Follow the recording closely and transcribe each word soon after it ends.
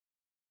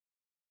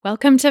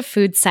Welcome to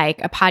Food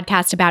Psych, a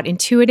podcast about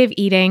intuitive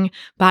eating,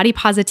 body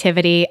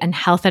positivity, and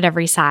health at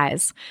every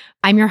size.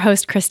 I'm your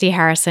host, Christy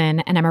Harrison,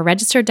 and I'm a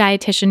registered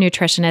dietitian,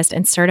 nutritionist,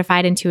 and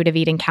certified intuitive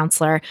eating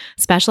counselor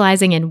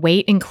specializing in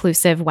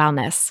weight-inclusive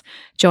wellness.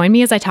 Join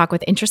me as I talk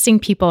with interesting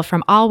people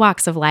from all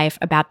walks of life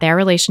about their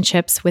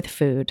relationships with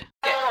food.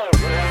 I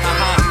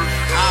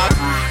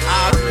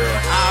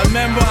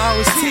remember I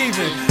was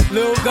teething,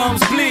 little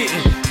gums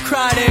bleeding,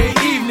 cried every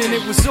evening,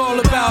 it was all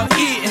about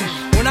eating.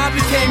 When I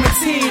became a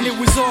teen, it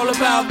was all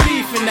about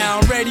beefing. Now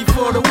I'm ready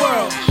for the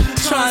world,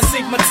 trying to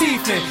sink my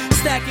teeth in,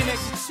 stacking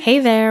extra. Hey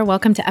there,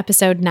 welcome to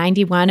episode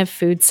 91 of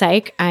Food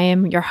Psych. I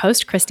am your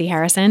host, Christy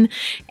Harrison,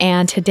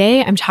 and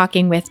today I'm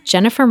talking with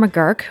Jennifer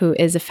McGurk, who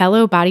is a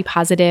fellow body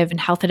positive and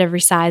health at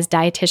every size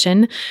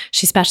dietitian.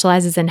 She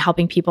specializes in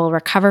helping people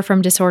recover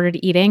from disordered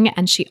eating,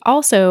 and she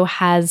also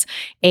has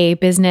a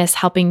business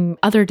helping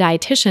other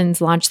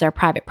dietitians launch their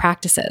private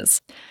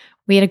practices.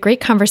 We had a great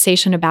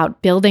conversation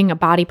about building a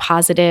body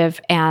positive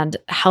and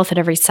health at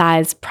every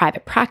size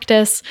private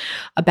practice,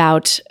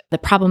 about the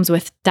problems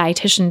with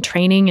dietitian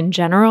training in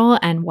general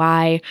and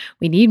why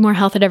we need more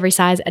health at every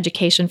size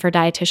education for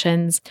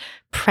dietitians,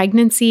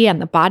 pregnancy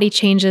and the body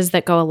changes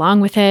that go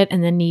along with it,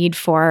 and the need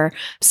for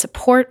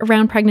support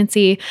around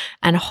pregnancy,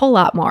 and a whole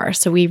lot more.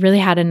 So we really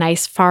had a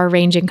nice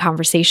far-ranging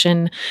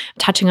conversation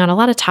touching on a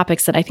lot of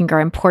topics that I think are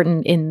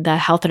important in the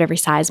health at every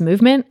size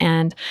movement,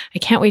 and I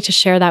can't wait to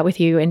share that with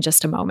you in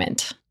just a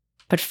moment.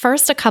 But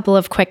first, a couple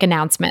of quick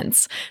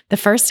announcements. The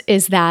first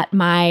is that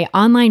my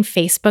online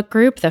Facebook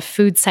group, the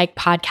Food Psych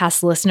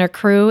Podcast Listener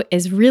Crew,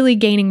 is really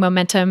gaining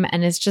momentum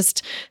and is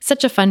just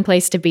such a fun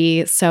place to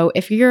be. So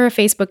if you're a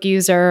Facebook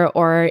user,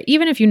 or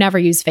even if you never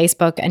use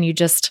Facebook and you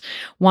just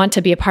want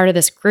to be a part of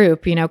this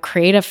group,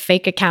 create a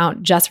fake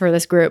account just for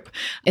this group.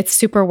 It's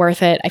super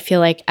worth it. I feel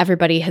like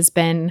everybody has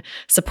been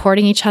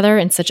supporting each other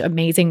in such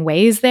amazing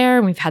ways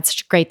there. We've had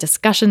such great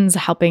discussions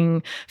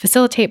helping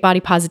facilitate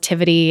body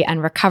positivity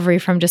and recovery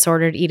from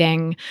disordered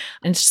eating.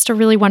 And it's just a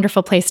really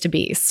wonderful place to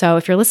be. So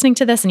if you're listening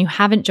to this and you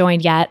haven't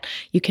joined yet,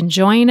 you can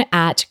join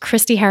at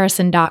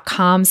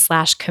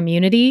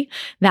christyharrison.com/community.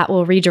 That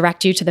will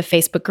redirect you to the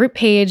Facebook group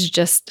page.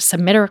 Just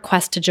submit a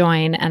request to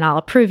join and I'll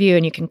approve you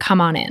and you can come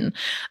on in.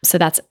 So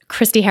that's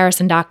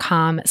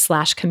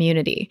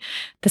christyharrison.com/community.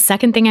 The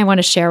second thing I want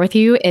to share with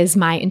you is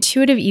my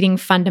Intuitive Eating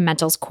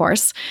Fundamentals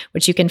course,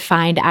 which you can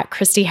find at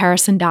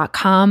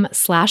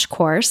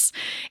christyharrison.com/course.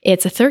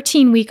 It's a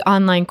 13-week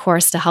online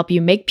course to help you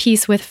make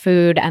peace with food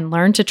and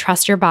learn to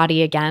trust your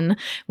body again.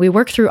 We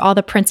work through all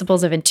the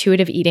principles of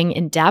intuitive eating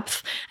in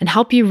depth and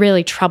help you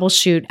really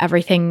troubleshoot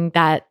everything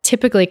that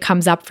typically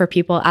comes up for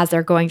people as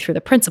they're going through the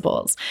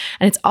principles.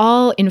 And it's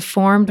all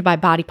informed by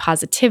body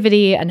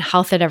positivity and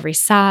health at every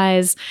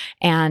size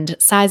and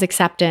size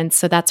acceptance.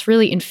 So that's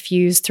really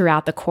infused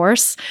throughout the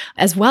course,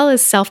 as well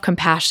as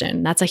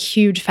self-compassion. That's a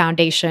huge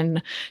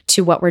foundation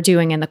to what we're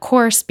doing in the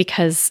course,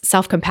 because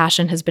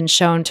self-compassion has been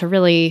shown to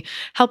really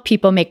help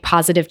people make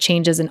positive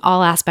changes in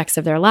all aspects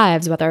of their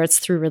lives, whether it's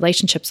through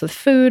relationships with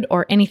food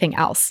or anything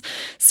else.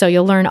 So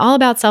you'll learn all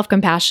about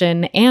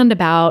self-compassion and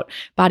about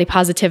body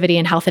positivity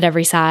and health at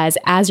every size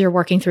as you're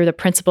working through the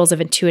principles of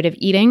intuitive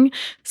eating,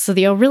 so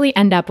that you'll really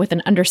end up with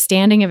an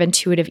understanding of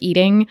intuitive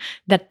eating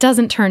that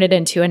doesn't turn it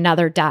into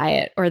another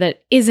diet or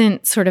that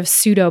isn't sort of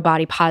pseudo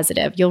body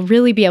positive. You'll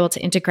really be able to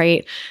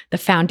integrate the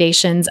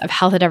foundations of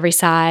health at every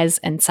size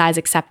and size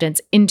acceptance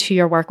into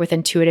your work with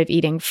intuitive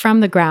eating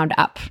from the ground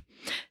up.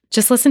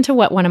 Just listen to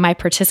what one of my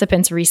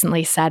participants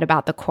recently said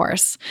about the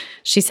course.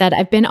 She said,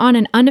 "I've been on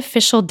an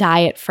unofficial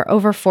diet for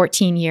over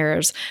 14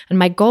 years, and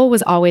my goal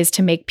was always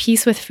to make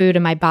peace with food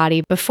in my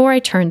body before I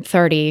turned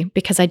 30,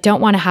 because I don't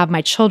want to have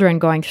my children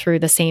going through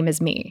the same as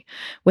me.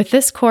 With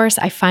this course,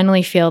 I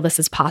finally feel this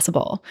is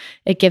possible.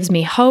 It gives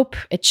me hope,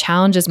 it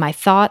challenges my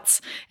thoughts,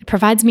 it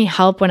provides me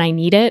help when I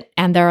need it,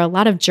 and there are a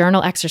lot of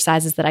journal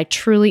exercises that I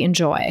truly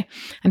enjoy.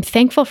 I'm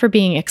thankful for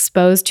being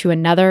exposed to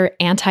another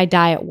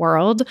anti-diet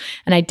world,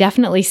 and I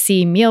definitely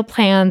see meal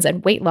plans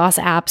and weight loss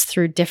apps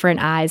through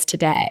different eyes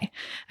today.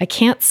 I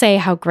can't say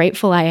how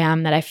grateful I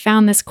am that I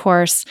found this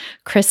course,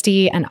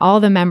 Christy, and all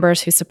the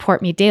members who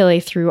support me daily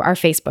through our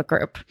Facebook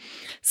group."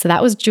 So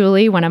that was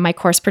Julie, one of my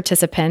course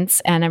participants,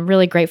 and I'm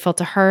really grateful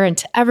to her and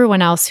to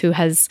everyone else who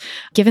has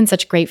given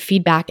such great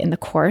feedback in the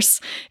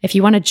course. If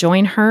you want to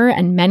join her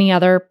and many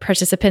other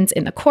participants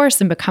in the course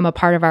and become a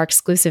part of our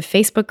exclusive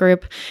Facebook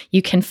group,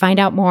 you can find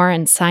out more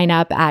and sign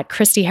up at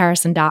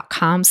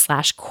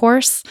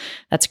christyharrison.com/course.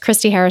 That's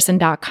christyharrison.com/course.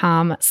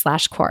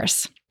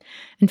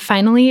 And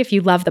finally, if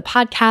you love the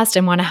podcast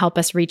and want to help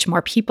us reach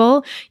more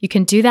people, you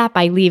can do that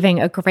by leaving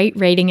a great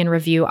rating and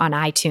review on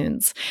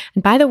iTunes.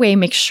 And by the way,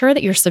 make sure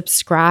that you're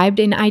subscribed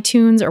in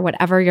iTunes or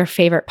whatever your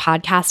favorite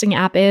podcasting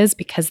app is,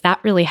 because that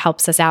really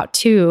helps us out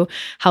too,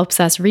 helps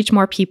us reach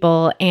more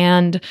people.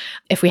 And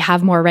if we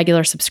have more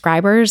regular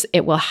subscribers,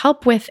 it will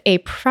help with a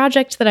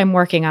project that I'm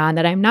working on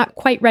that I'm not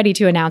quite ready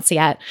to announce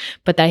yet,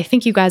 but that I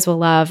think you guys will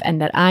love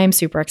and that I'm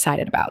super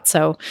excited about.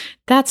 So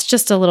that's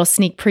just a little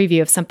sneak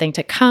preview of something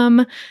to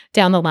come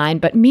down down the line.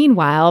 But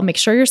meanwhile, make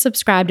sure you're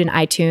subscribed in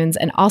iTunes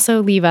and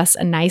also leave us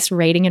a nice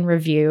rating and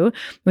review,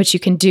 which you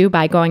can do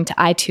by going to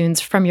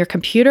iTunes from your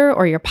computer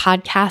or your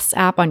podcasts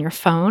app on your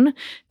phone.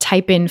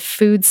 Type in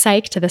Food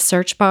Psych to the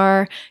search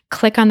bar,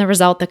 click on the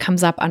result that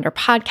comes up under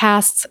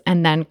podcasts,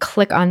 and then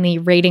click on the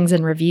ratings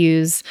and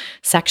reviews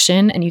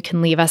section, and you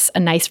can leave us a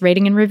nice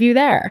rating and review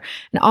there.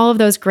 And all of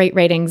those great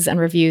ratings and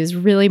reviews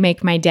really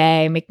make my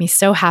day, make me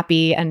so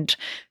happy, and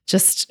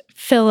just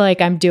feel like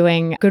I'm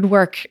doing good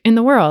work in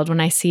the world when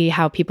I see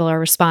how people are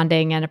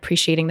responding and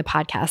appreciating the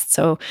podcast.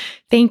 So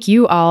thank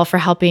you all for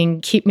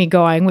helping keep me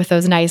going with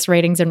those nice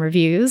ratings and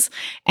reviews.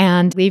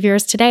 And leave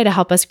yours today to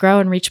help us grow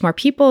and reach more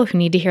people who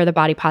need to hear the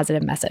body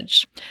positive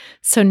message.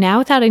 So now,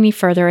 without any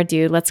further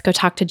ado, let's go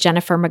talk to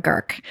Jennifer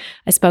McGurk.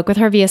 I spoke with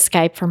her via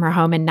Skype from her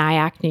home in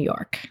Nyack, New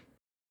York.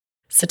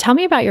 So tell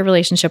me about your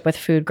relationship with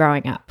food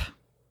growing up.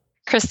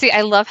 Christy,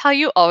 I love how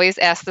you always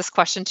ask this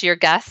question to your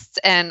guests.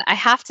 And I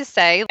have to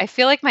say, I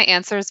feel like my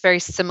answer is very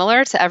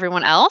similar to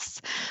everyone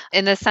else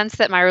in the sense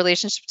that my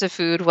relationship to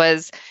food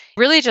was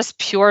really just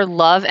pure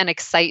love and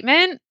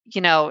excitement,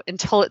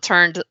 until it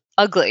turned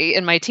ugly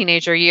in my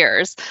teenager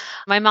years.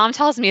 My mom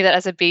tells me that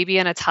as a baby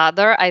and a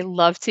toddler, I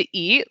love to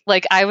eat.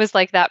 Like I was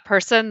like that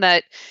person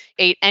that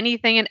ate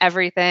anything and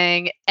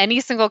everything.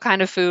 Any single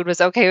kind of food was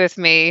okay with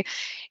me.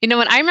 And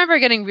I remember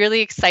getting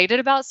really excited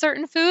about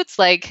certain foods,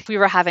 like if we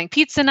were having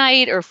pizza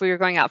night or if we were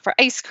going out for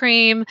ice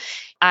cream,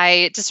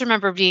 I just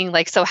remember being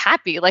like so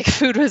happy, like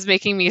food was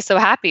making me so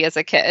happy as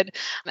a kid.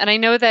 And I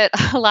know that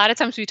a lot of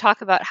times we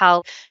talk about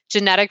how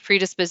genetic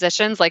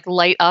predispositions like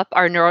light up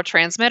our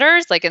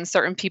neurotransmitters, like in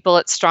certain people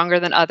it's stronger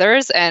than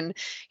others. And,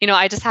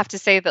 I just have to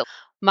say that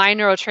my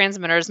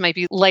neurotransmitters might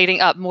be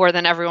lighting up more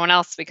than everyone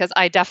else because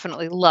I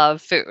definitely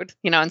love food,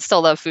 and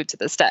still love food to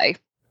this day.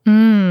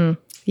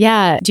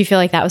 Yeah. Do you feel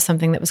like that was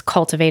something that was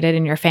cultivated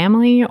in your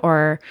family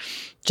or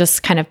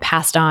just kind of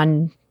passed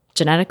on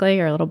genetically,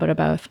 or a little bit of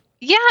both?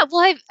 Yeah,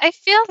 well, I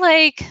feel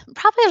like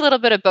probably a little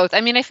bit of both.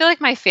 I mean, I feel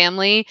like my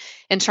family,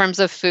 in terms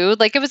of food,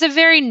 like it was a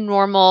very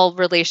normal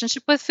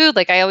relationship with food.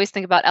 Like I always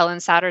think about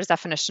Ellen Satter's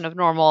definition of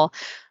normal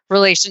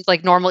relations,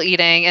 like normal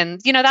eating.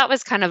 And, that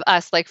was kind of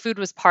us. Like food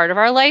was part of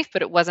our life,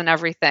 but it wasn't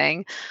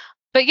everything.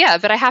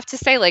 But I have to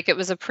say, like, it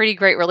was a pretty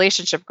great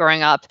relationship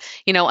growing up,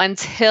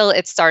 until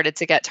it started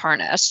to get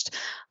tarnished.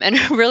 And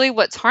really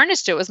what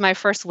tarnished it was my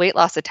first weight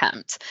loss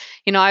attempt.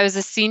 I was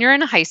a senior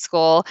in high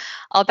school.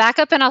 I'll back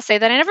up and I'll say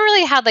that I never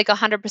really had like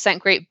 100%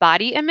 great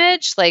body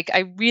image. Like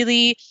I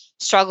really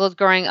struggled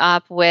growing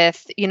up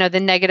with, the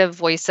negative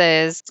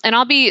voices. And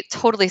I'll be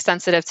totally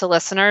sensitive to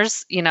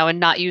listeners, and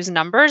not use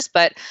numbers,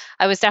 but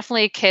I was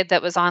definitely a kid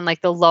that was on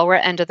like the lower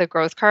end of the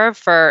growth curve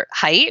for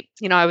height.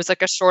 I was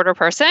like a shorter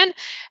person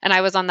and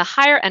I was on the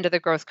higher end of the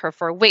growth curve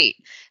for weight.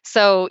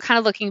 So kind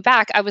of looking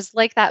back, I was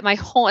like that my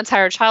whole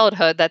entire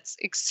childhood. That's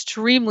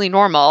extremely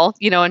normal,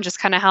 and just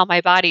kind of how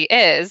my body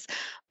is.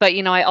 But,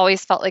 I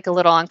always felt like a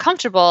little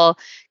uncomfortable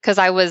because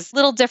I was a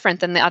little different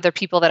than the other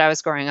people that I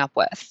was growing up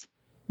with.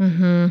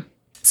 Mm-hmm.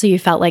 So you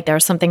felt like there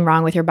was something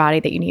wrong with your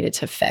body that you needed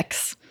to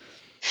fix.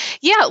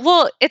 Yeah,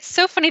 well, it's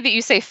so funny that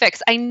you say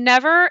fix. I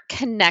never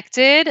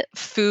connected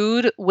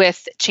food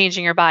with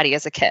changing your body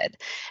as a kid.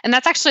 And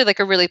that's actually like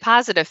a really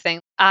positive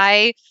thing.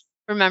 I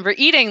remember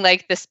eating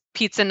like this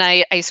pizza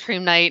night, ice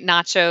cream night,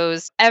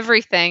 nachos,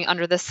 everything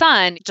under the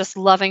sun, just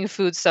loving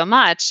food so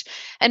much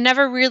and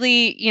never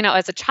really,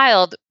 as a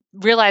child,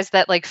 realized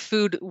that like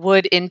food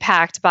would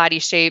impact body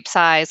shape,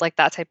 size, like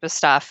that type of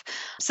stuff.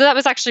 So that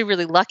was actually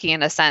really lucky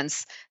in a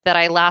sense that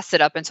I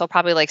lasted up until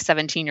probably like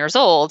 17 years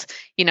old,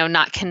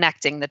 not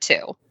connecting the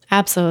two.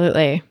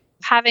 Absolutely.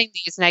 Having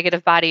these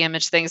negative body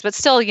image things, but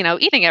still,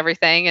 eating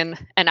everything and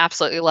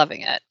absolutely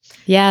loving it.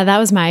 Yeah, that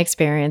was my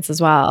experience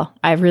as well.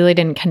 I really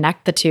didn't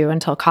connect the two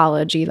until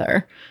college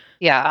either.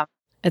 Yeah.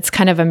 It's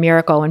kind of a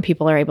miracle when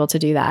people are able to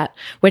do that,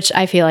 which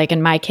I feel like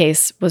in my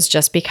case was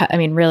just because,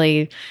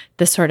 really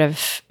the sort of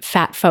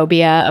fat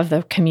phobia of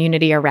the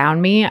community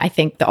around me. I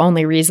think the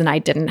only reason I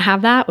didn't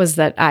have that was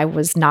that I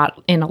was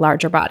not in a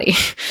larger body.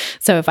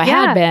 So if I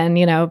had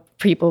been,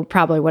 people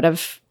probably would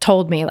have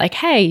told me like,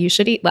 hey, you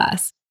should eat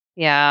less.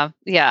 Yeah.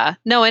 Yeah.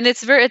 No, and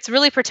it's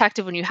really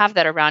protective when you have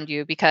that around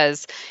you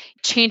because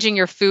changing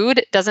your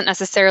food doesn't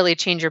necessarily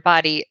change your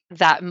body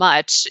that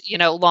much,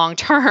 long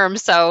term.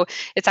 So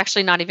it's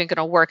actually not even going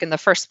to work in the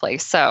first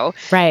place. So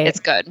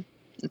It's good.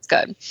 It's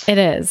good. It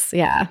is.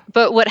 Yeah.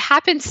 But what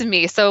happened to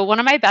me, so one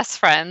of my best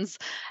friends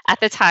at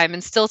the time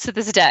and still to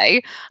this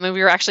day, we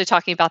were actually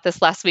talking about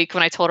this last week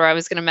when I told her I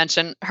was going to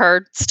mention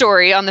her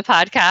story on the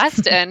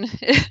podcast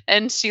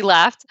and she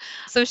laughed.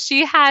 So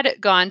she had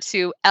gone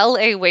to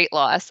LA Weight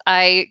Loss.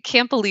 I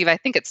can't believe, I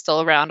think it's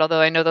still around,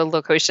 although I know the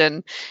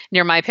location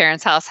near my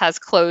parents' house has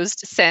closed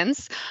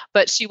since,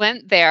 but she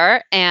went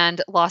there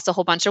and lost a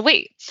whole bunch of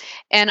weight.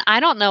 And I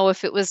don't know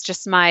if it was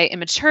just my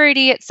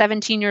immaturity at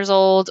 17 years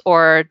old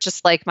or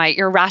just like my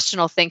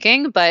irrational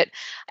thinking, but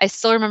I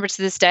still remember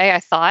to this day, I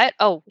thought,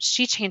 oh,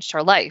 she changed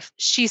her life.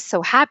 She's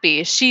so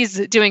happy.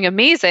 She's doing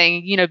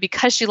amazing,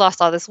 because she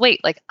lost all this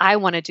weight. Like, I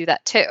want to do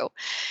that too.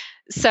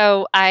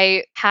 So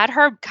I had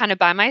her kind of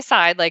by my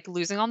side, like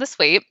losing all this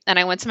weight. And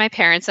I went to my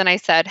parents and I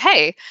said,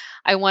 "Hey,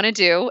 I want to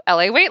do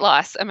LA weight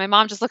loss." And my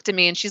mom just looked at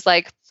me and she's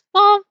like,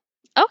 "Well,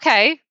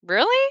 okay,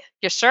 really?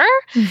 You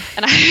sure?"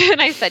 And I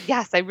and I said,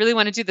 "Yes, I really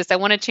want to do this. I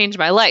want to change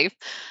my life."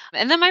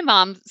 And then my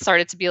mom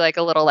started to be like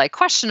a little like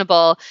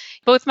questionable.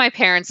 Both my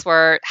parents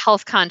were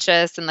health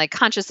conscious and like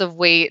conscious of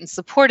weight and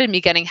supported me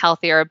getting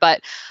healthier,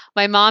 but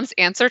my mom's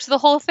answer to the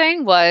whole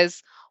thing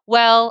was,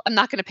 "Well, I'm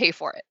not going to pay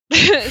for it."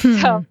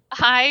 So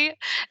Hmm.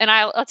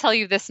 I'll tell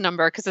you this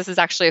number because this is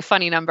actually a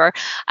funny number.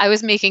 I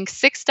was making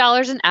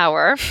 $6 an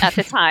hour at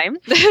the time,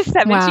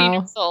 17 Wow.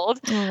 years old.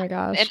 Oh my And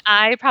gosh.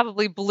 I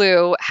probably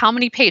blew how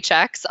many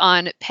paychecks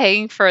on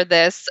paying for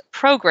this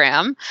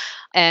program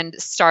and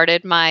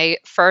started my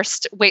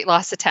first weight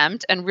loss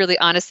attempt and really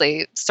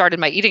honestly started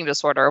my eating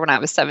disorder when I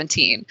was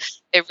 17.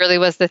 It really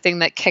was the thing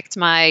that kicked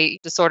my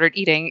disordered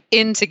eating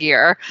into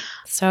gear.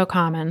 So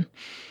common.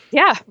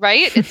 Yeah,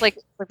 right? It's like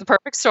the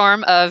perfect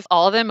storm of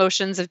all the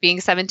emotions of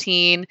being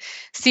 17,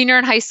 senior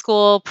in high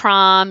school,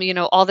 prom,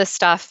 all this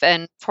stuff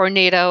and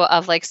tornado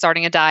of like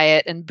starting a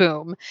diet and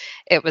boom,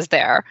 it was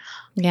there.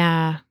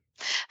 Yeah.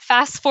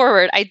 Fast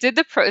forward, I did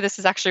this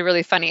is actually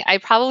really funny. I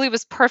probably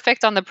was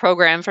perfect on the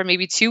program for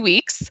maybe 2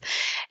 weeks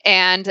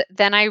and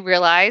then I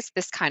realized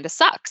this kind of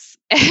sucks.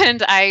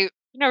 And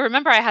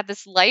remember I had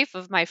this life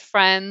of my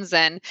friends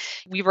and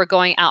we were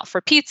going out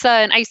for pizza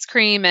and ice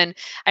cream. And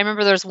I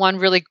remember there's one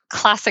really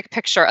classic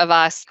picture of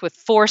us with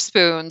 4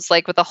 spoons,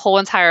 like with a whole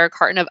entire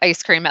carton of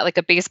ice cream at like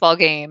a baseball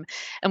game.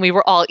 And we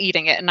were all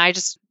eating it. And I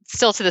just,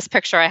 still to this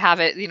picture, I have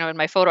it, in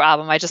my photo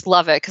album. I just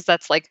love it because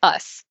that's like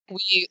us.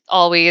 We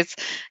always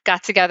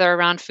got together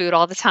around food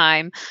all the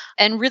time.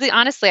 And really,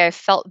 honestly, I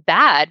felt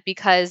bad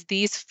because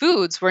these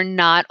foods were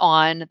not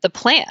on the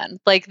plan.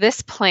 Like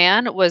this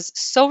plan was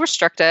so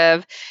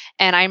restrictive.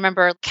 And I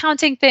remember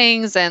counting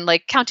things and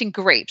like counting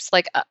grapes.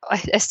 Like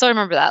I still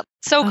remember that.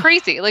 So Oh,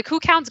 crazy. Like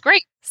who counts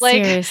grapes?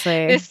 Like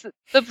seriously. this,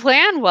 the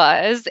plan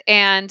was,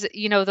 and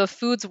the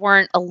foods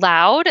weren't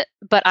allowed,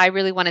 but I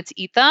really wanted to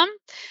eat them.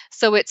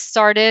 So it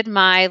started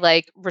my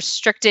like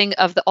restricting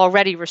of the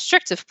already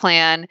restrictive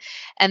plan.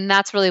 And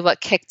that's really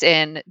what kicked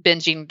in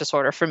binge eating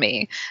disorder for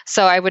me.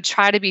 So I would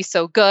try to be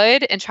so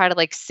good and try to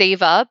like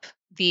save up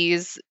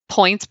these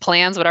points,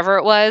 plans, whatever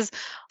it was,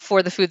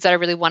 for the foods that I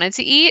really wanted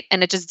to eat.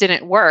 And it just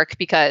didn't work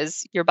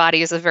because your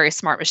body is a very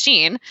smart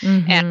machine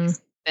and Hmm.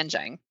 it's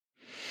binging.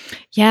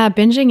 Yeah,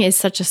 binging is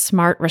such a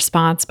smart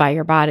response by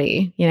your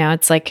body.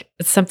 It's like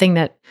it's something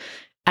that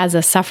as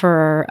a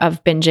sufferer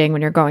of binging,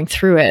 when you're going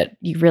through it,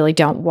 you really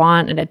don't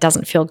want and it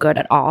doesn't feel good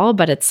at all.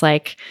 But it's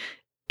like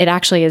it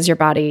actually is your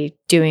body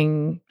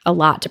doing a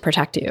lot to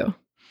protect you.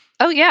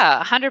 Oh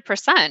yeah,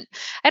 100%.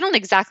 I don't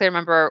exactly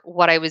remember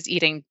what I was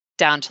eating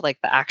down to like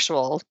the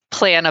actual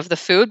plan of the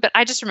food, but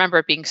I just remember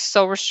it being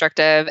so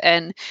restrictive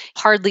and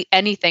hardly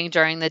anything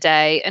during the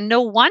day. And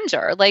no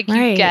wonder, like you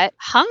Right. get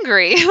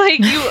hungry,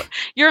 like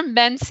you're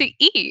meant to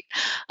eat.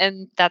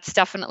 And that's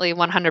definitely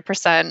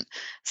 100%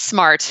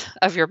 smart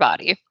of your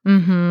body.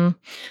 Hmm.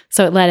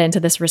 So it led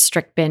into this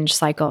restrict binge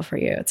cycle for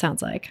you, it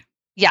sounds like.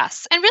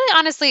 Yes. And really,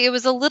 honestly, it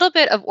was a little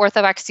bit of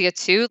orthorexia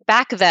too.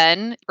 Back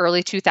then,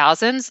 early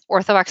 2000s,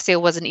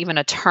 orthorexia wasn't even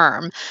a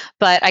term,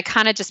 but I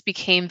kind of just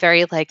became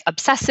very like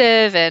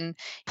obsessive and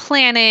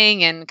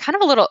planning and kind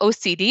of a little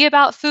OCD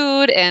about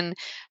food and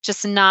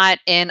just not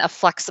in a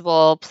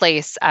flexible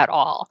place at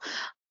all.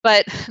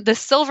 But the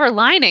silver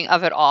lining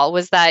of it all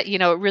was that,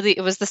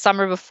 it was the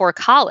summer before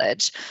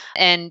college.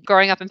 And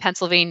growing up in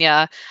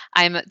Pennsylvania,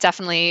 I'm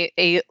definitely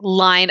a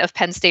line of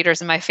Penn Staters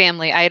in my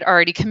family. I had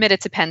already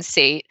committed to Penn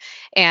State.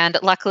 And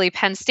luckily,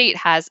 Penn State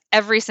has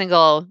every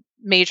single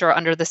major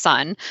under the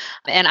sun.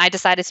 And I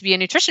decided to be a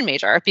nutrition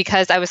major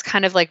because I was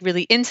kind of like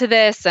really into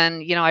this.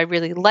 And, I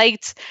really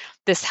liked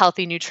this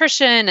healthy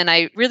nutrition. And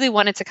I really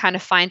wanted to kind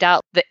of find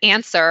out the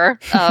answer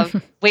of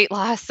weight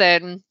loss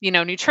and,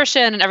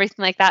 nutrition and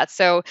everything like that.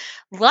 So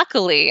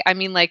luckily, I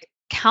mean, like,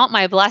 count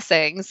my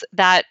blessings,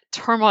 that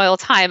turmoil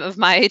time of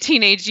my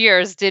teenage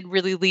years did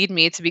really lead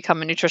me to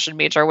become a nutrition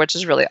major, which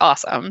is really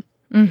awesome.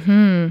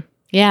 Hmm.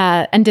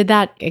 Yeah. And did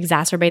that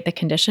exacerbate the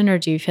condition or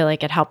do you feel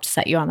like it helped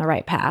set you on the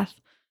right path?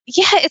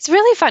 Yeah, it's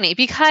really funny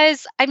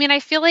because I mean, I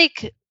feel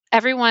like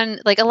everyone,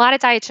 like a lot of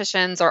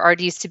dietitians or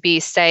RDs to be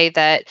say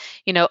that,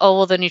 oh,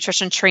 well, the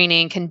nutrition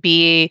training can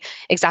be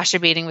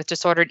exacerbating with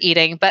disordered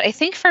eating. But I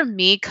think for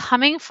me,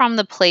 coming from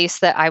the place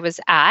that I was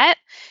at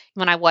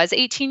when I was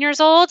 18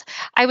 years old,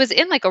 I was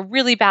in like a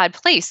really bad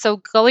place. So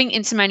going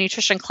into my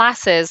nutrition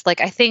classes,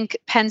 like I think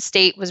Penn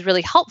State was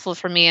really helpful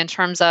for me in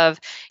terms of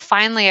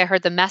finally I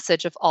heard the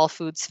message of all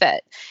foods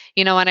fit,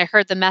 and I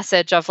heard the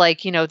message of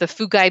like, the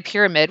food guide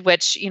pyramid,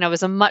 which,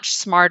 is a much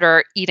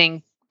smarter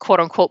eating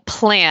quote unquote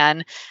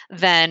plan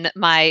than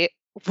my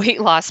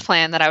weight loss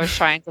plan that I was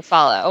trying to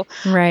follow.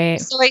 Right.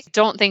 So I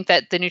don't think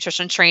that the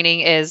nutrition training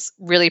is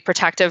really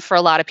protective for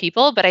a lot of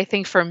people, but I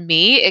think for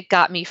me, it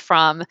got me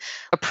from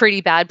a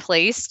pretty bad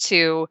place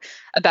to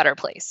a better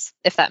place,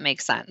 if that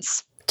makes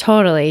sense.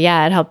 Totally.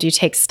 Yeah. It helped you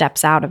take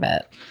steps out of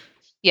it.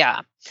 Yeah.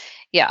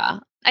 Yeah.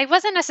 I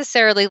wasn't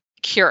necessarily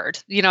cured.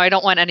 I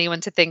don't want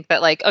anyone to think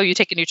that like, oh, you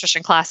take a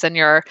nutrition class and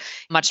you're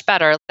much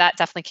better. That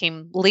definitely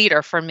came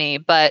later for me,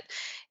 but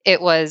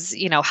it was,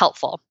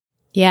 helpful.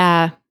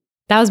 Yeah.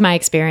 That was my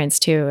experience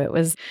too. It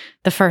was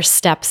the first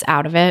steps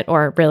out of it,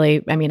 or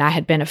really, I mean, I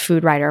had been a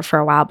food writer for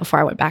a while before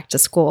I went back to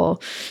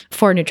school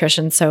for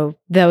nutrition. So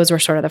those were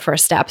sort of the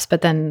first steps.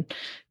 But then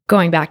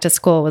going back to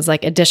school was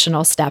like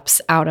additional steps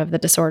out of the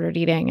disordered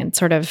eating and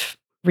sort of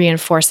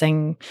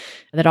reinforcing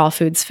that all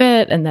foods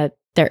fit and that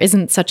there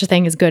isn't such a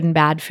thing as good and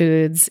bad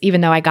foods,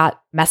 even though I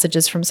got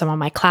messages from some of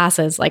my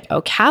classes like,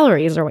 oh,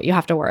 calories are what you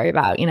have to worry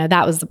about.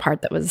 That was the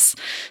part that was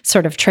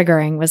sort of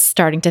triggering, was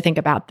starting to think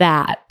about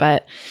that.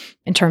 But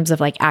in terms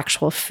of like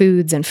actual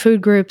foods and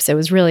food groups, it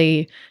was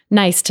really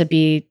nice to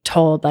be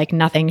told like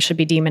nothing should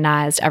be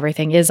demonized.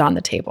 Everything is on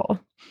the table.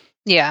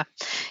 Yeah.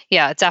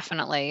 Yeah,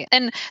 definitely.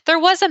 And there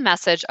was a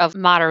message of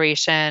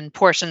moderation,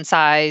 portion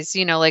size,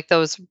 like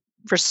those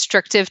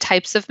restrictive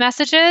types of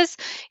messages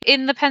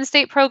in the Penn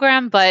State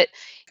program, but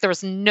there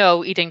was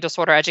no eating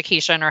disorder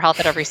education or health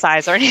at every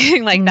size or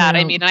anything like that.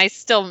 I No. mean,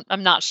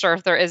 I'm not sure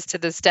if there is to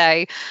this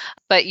day,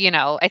 but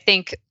I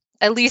think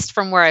at least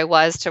from where I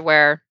was to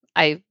where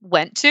I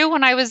went to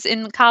when I was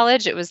in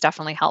college, it was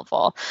definitely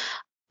helpful.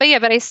 But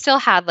I still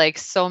had like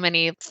so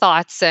many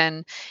thoughts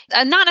and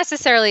not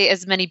necessarily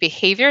as many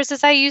behaviors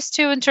as I used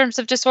to in terms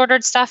of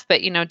disordered stuff,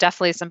 but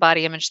definitely some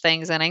body image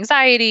things and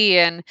anxiety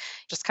and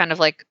just kind of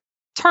like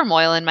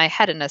turmoil in my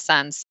head in a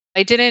sense.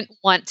 I didn't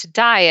want to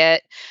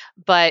diet,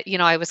 but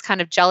I was kind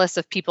of jealous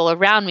of people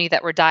around me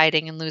that were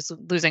dieting and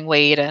losing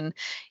weight, and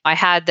I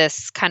had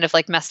this kind of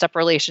like messed up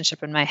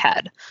relationship in my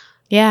head.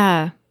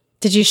 Yeah.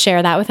 Did you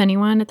share that with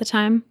anyone at the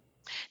time?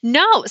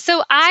 No.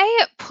 So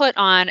I put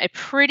on a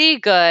pretty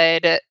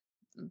good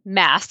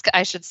mask,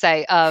 I should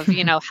say, of,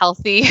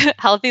 healthy,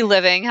 healthy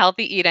living,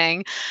 healthy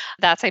eating,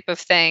 that type of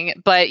thing.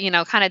 But,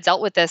 kind of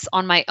dealt with this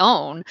on my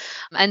own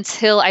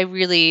until I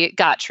really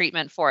got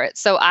treatment for it.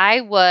 So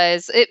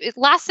it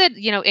lasted,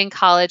 in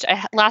college,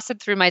 I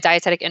lasted through my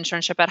dietetic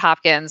internship at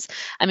Hopkins.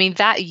 I mean,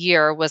 that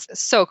year was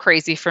so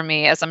crazy for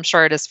me, as I'm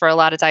sure it is for a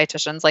lot of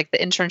dietitians. Like the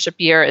internship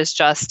year is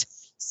just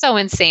so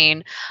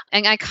insane.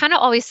 And I kind of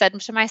always said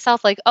to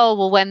myself, like, oh,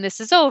 well, when this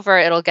is over,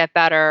 it'll get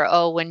better.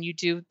 Oh, when you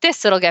do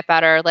this, it'll get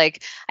better.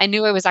 Like, I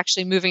knew I was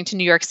actually moving to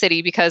New York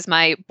City because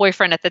my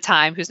boyfriend at the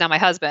time, who's now my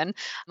husband,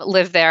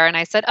 lived there. And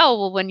I said, oh,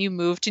 well, when you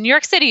move to New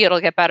York City,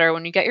 it'll get better.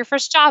 When you get your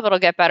first job, it'll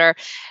get better.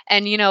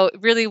 And,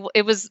 really,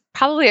 it was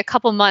probably a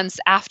couple months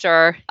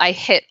after I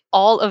hit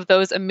all of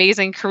those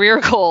amazing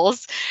career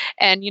goals.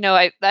 And,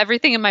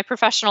 everything in my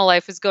professional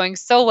life is going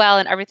so well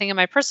and everything in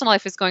my personal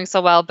life is going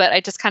so well. But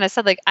I just kind of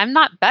said, like, I'm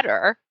not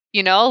better,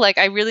 like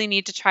I really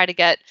need to try to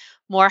get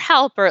more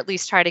help, or at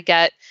least try to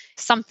get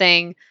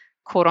something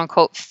quote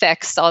unquote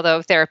fixed.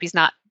 Although therapy is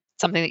not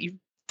something that you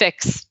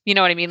fix, you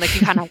know what I mean? Like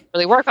you kind of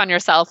really work on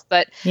yourself,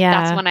 but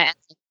that's when I entered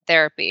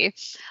therapy.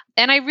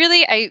 And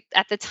I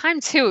at the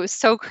time too, it was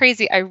so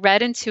crazy. I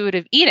read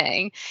intuitive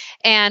eating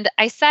and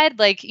I said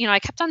like, I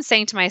kept on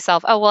saying to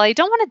myself, oh, well, I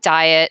don't want to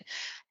diet,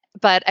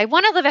 but I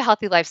want to live a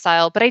healthy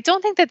lifestyle, but I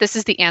don't think that this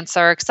is the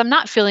answer because I'm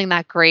not feeling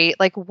that great.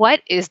 Like,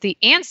 what is the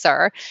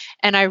answer?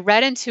 And I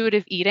read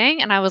intuitive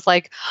eating and I was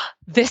like,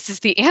 this is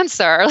the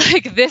answer.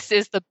 Like, this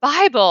is the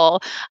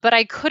Bible. But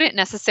I couldn't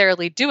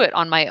necessarily do it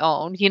on my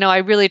own. I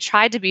really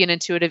tried to be an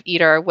intuitive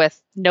eater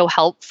with no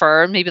help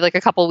for maybe like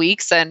a couple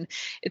weeks, and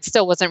it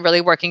still wasn't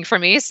really working for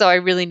me. So I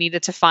really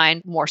needed to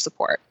find more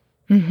support.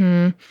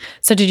 Mm-hmm.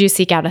 So did you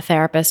seek out a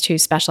therapist who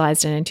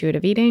specialized in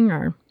intuitive eating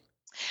or?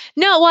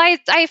 No, well,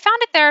 I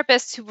found a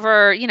therapist who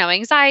for,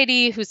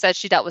 anxiety, who said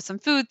she dealt with some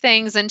food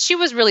things, and she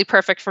was really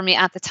perfect for me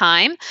at the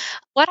time.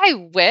 What I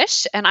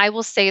wish, and I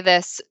will say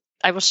this,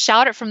 I will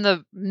shout it from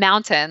the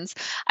mountains,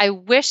 I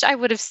wish I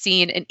would have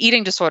seen an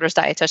eating disorders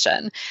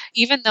dietitian.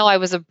 Even though I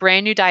was a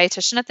brand new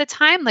dietitian at the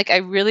time, like I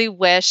really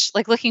wish,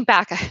 like looking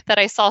back, that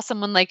I saw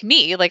someone like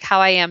me, like how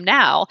I am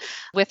now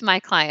with my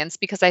clients,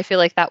 because I feel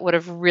like that would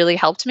have really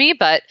helped me.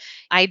 But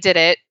I did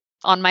it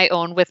on my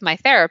own with my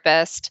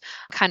therapist,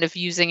 kind of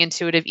using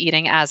intuitive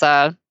eating as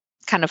a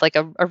kind of like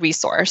a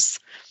resource.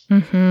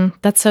 Mm-hmm.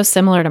 That's so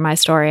similar to my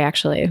story,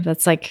 actually.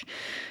 That's like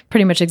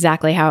pretty much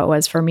exactly how it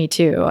was for me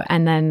too.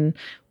 And then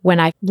when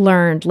I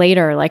learned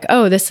later, like,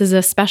 oh, this is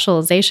a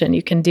specialization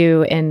you can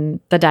do in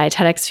the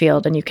dietetics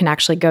field, and you can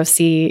actually go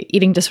see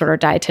eating disorder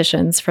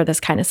dietitians for this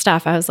kind of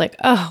stuff, I was like,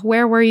 oh,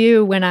 where were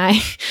you when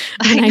I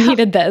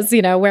needed this?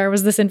 Where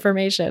was this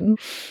information?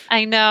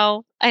 I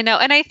know. And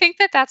I think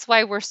that that's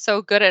why we're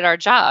so good at our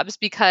jobs,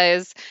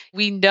 because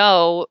we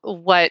know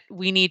what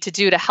we need to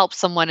do to help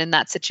someone in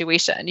that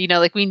situation.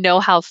 Like we know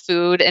how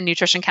food and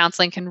nutrition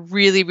counseling can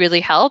really, really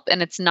help.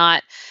 And it's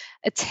not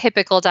a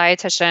typical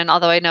dietitian,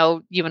 although I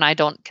know you and I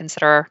don't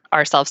consider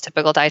ourselves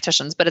typical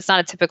dietitians, but it's not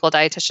a typical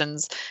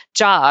dietitian's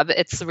job.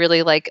 It's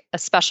really like a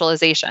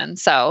specialization.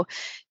 So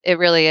it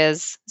really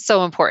is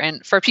so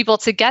important for people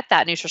to get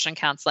that nutrition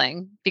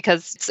counseling,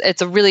 because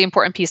it's a really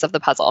important piece of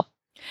the puzzle.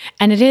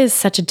 And it is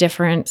such a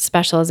different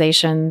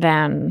specialization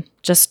than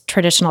just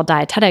traditional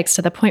dietetics,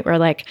 to the point where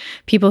like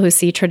people who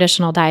see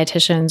traditional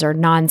dietitians or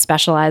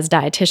non-specialized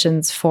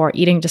dietitians for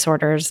eating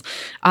disorders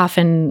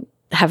often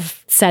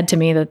have said to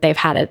me that they've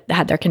had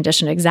their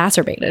condition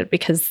exacerbated,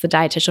 because the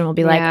dietitian will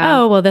be like,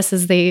 oh, well, this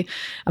is the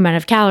amount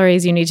of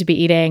calories you need to be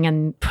eating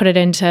and put it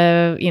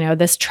into,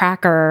 this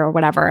tracker or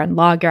whatever and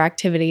log your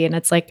activity. And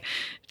it's like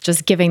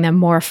just giving them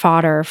more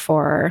fodder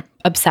for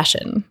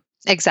obsession.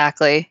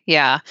 Exactly.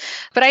 Yeah.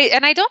 But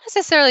I don't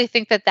necessarily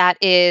think that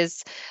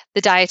is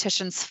the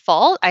dietitian's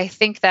fault. I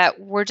think that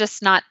we're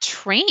just not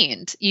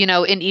trained,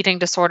 in eating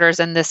disorders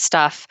and this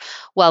stuff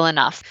well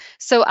enough.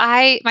 So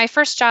my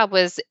first job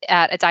was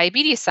at a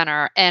diabetes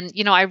center, and,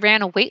 I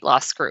ran a weight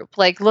loss group.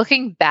 Like,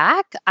 looking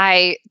back,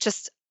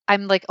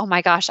 I'm like, oh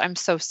my gosh, I'm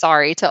so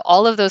sorry to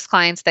all of those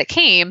clients that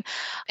came.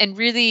 And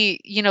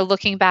really,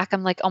 looking back,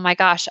 I'm like, oh my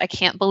gosh, I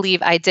can't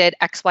believe I did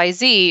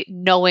XYZ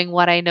knowing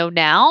what I know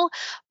now.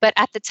 But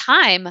at the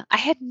time, I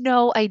had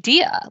no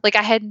idea. Like,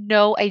 I had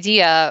no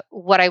idea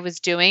what I was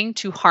doing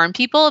to harm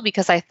people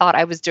because I thought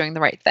I was doing the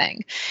right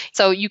thing.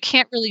 So you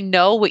can't really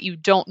know what you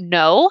don't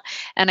know.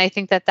 And I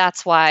think that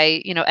that's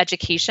why,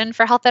 education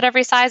for health at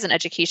every size and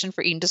education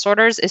for eating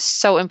disorders is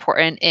so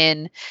important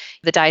in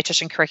the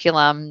dietitian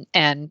curriculum.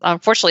 And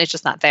unfortunately, it's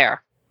just not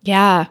there.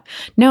 Yeah.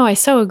 No, I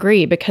so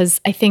agree, because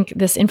I think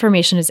this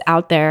information is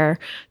out there.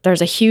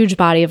 There's a huge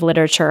body of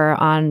literature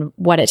on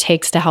what it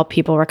takes to help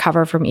people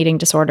recover from eating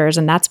disorders.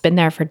 And that's been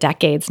there for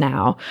decades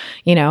now,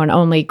 and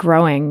only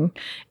growing.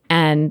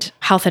 And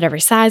health at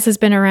every size has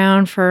been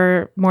around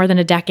for more than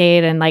a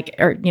decade. And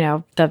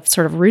the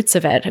sort of roots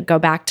of it go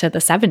back to the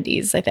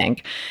 70s, I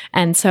think.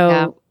 And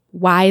so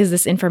why is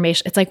this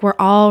information? It's like we're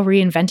all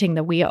reinventing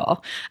the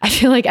wheel. I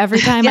feel like every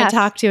time I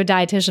talk to a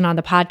dietitian on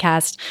the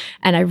podcast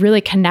and I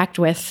really connect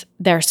with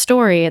their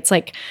story, it's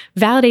like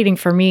validating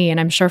for me, and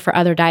I'm sure for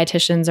other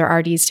dietitians or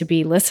RDs to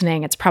be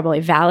listening, it's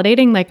probably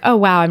validating, like, oh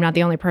wow, I'm not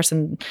the only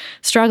person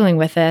struggling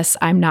with this.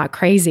 I'm not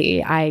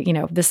crazy.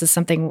 This is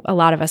something a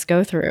lot of us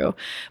go through.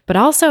 But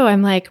also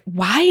I'm like,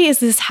 why is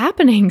this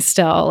happening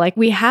still? Like,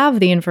 we have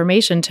the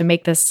information to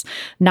make this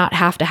not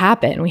have to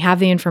happen. We have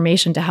the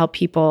information to help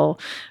people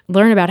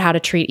learn about how to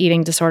treat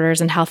eating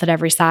disorders and health at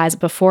every size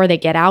before they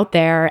get out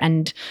there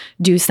and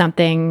do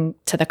something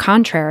to the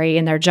contrary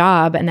in their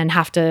job, and then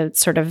have to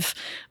sort of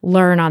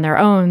learn on their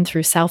own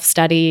through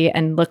self-study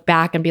and look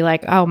back and be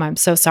like, oh, I'm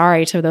so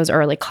sorry to those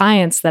early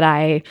clients that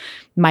I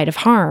might have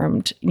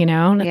harmed,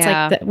 and it's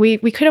like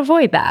we could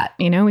avoid that,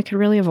 we could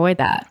really avoid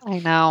that. I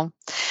know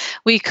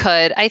we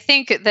could. I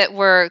think that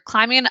we're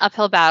climbing an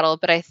uphill battle,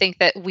 but I think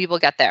that we will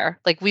get there.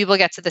 Like, we will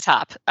get to the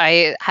top.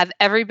 I have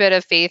every bit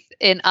of faith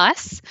in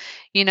us,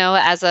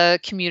 as a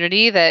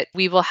community, that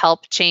we will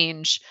help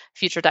change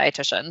future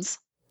dietitians.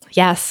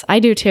 Yes, I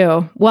do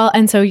too. Well,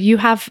 and so you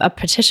have a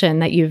petition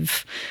that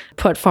you've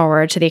put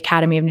forward to the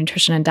Academy of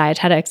Nutrition and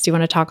Dietetics. Do you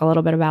want to talk a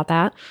little bit about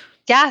that?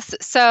 Yes.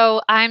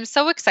 So I'm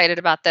so excited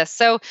about this.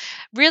 So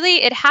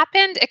really it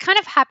kind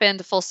of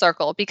happened full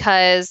circle,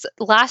 because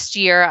last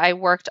year I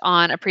worked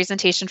on a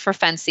presentation for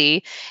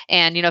FNCE,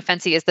 and,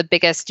 FNCE is the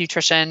biggest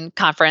nutrition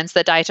conference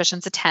that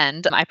dietitians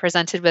attend. I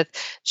presented with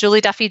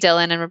Julie Duffy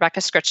Dillon and Rebecca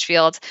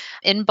Scritchfield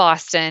in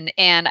Boston.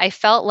 And I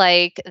felt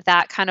like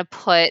that kind of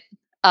put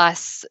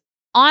us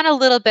on a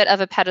little bit of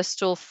a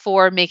pedestal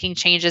for making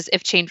changes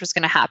if change was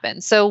going to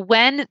happen. So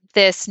when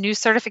this new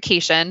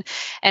certification,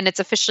 and it's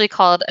officially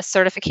called a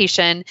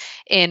certification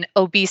in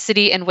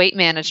obesity and weight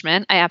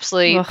management, I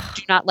absolutely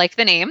do not like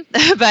the name,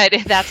 but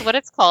that's what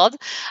it's called.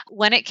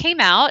 When it came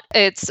out,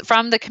 it's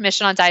from the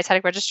Commission on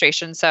Dietetic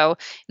Registration. So,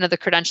 the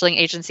credentialing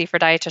agency for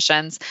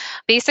dietitians.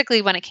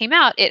 Basically, when it came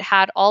out, it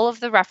had all of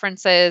the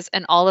references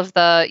and all of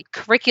the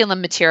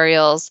curriculum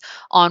materials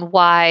on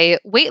why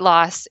weight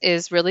loss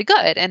is really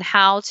good and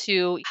how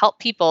to help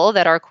people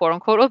that are quote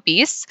unquote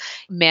obese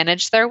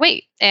manage their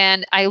weight.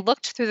 And I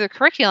looked through the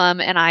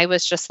curriculum and I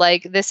was just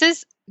like, this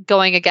is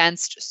going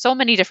against so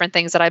many different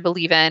things that I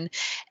believe in.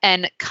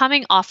 And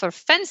coming off of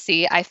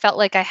FNCE, I felt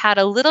like I had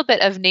a little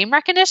bit of name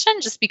recognition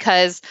just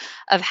because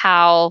of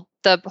how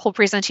the whole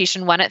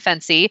presentation went at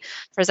FNCE,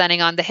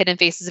 presenting on the hidden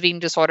faces of eating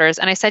disorders.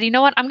 And I said, you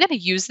know what, I'm going to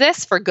use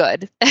this for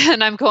good.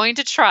 And I'm going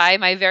to try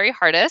my very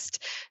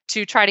hardest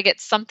to try to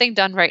get something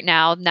done right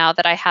now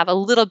that I have a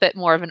little bit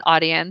more of an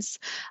audience.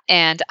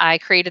 And I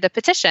created a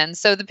petition.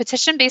 So the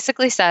petition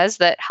basically says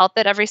that health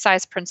at every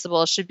size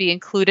principles should be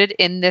included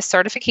in this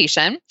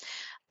certification.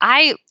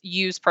 I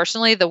use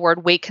personally the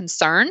word weight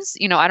concerns.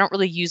 I don't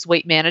really use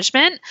weight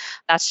management.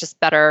 That's just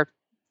better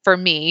for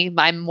me.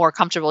 I'm more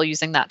comfortable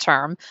using that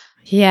term.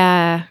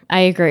 Yeah, I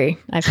agree.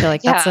 I feel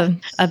like that's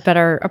a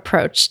better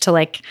approach to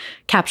like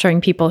capturing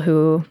people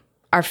who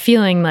are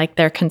feeling like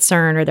their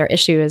concern or their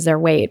issue is their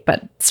weight,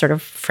 but sort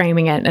of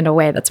framing it in a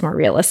way that's more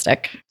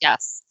realistic.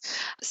 Yes.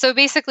 So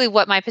basically,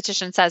 what my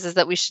petition says is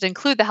that we should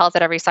include the health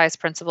at every size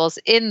principles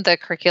in the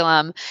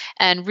curriculum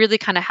and really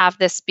kind of have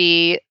this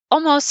be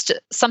almost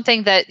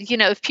something that,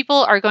 if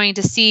people are going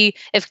to see,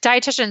 if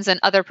dietitians and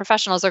other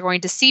professionals are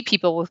going to see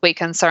people with weight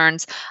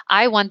concerns,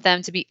 I want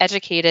them to be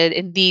educated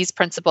in these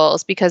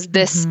principles because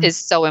this is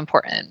so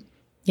important.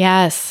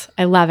 Yes,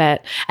 I love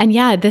it. And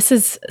yeah,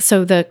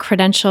 so the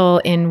credential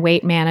in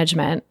weight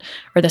management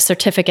or the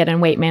certificate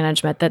in weight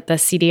management that the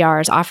CDR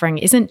is offering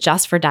isn't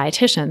just for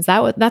dietitians.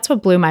 That's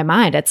what blew my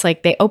mind. It's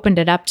like they opened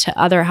it up to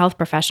other health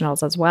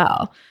professionals as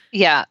well.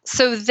 Yeah.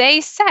 So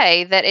they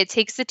say that it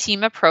takes a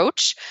team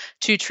approach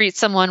to treat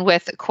someone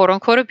with quote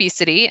unquote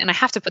obesity. And I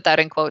have to put that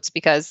in quotes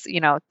because,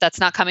 that's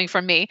not coming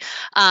from me.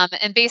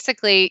 And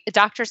basically,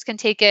 doctors can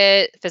take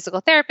it,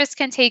 physical therapists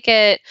can take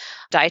it,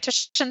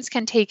 dietitians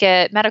can take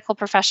it, medical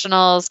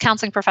professionals,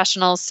 counseling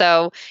professionals.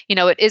 So,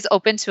 it is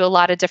open to a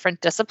lot of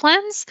different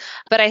disciplines.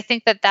 But I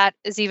think that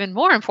is even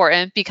more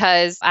important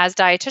because as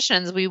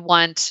dietitians, we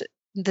want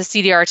the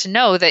CDR to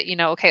know that,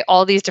 okay,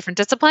 all these different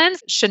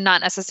disciplines should not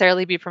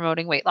necessarily be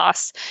promoting weight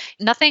loss.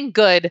 Nothing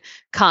good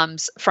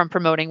comes from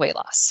promoting weight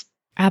loss.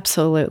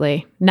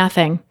 Absolutely.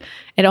 Nothing.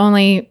 It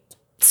only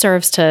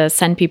serves to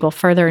send people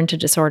further into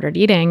disordered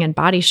eating and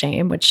body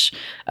shame, which,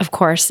 of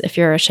course, if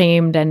you're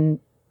ashamed and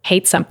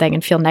hate something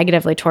and feel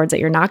negatively towards it,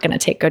 you're not going to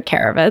take good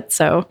care of it.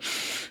 So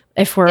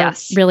if we're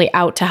really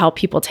out to help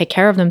people take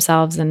care of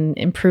themselves and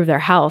improve their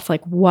health,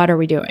 like what are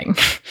we doing?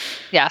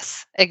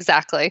 Yes,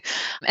 exactly.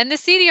 And the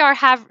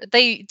CDR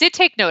they did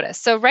take notice.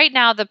 So right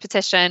now the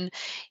petition,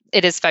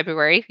 it is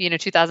February,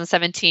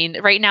 2017.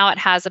 Right now it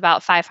has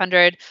about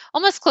 500,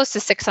 almost close to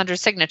 600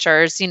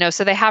 signatures,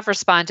 so they have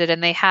responded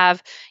and they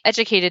have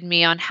educated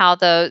me on how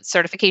the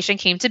certification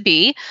came to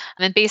be.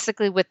 And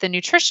basically with the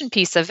nutrition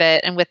piece of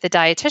it and with the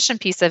dietitian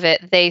piece of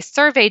it, they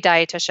survey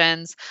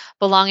dietitians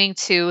belonging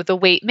to the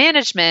weight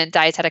management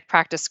dietetic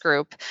practice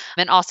group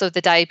and also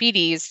the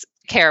diabetes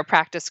care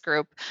practice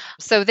group.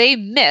 So they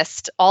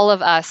missed all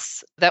of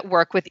us that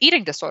work with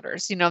eating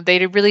disorders.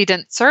 They really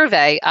didn't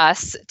survey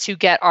us to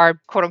get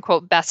our quote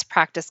unquote best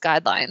practice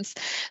guidelines.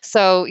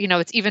 So,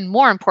 it's even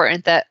more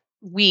important that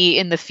we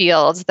in the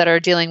field that are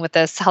dealing with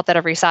this health at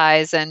every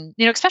size and,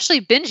 especially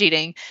binge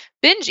eating.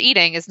 Binge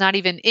eating is not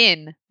even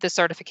in the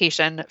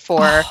certification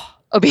for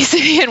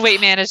obesity and weight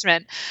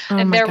management.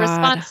 And their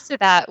response to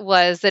that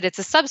was that it's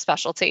a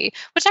subspecialty,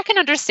 which I can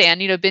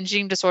understand. Binge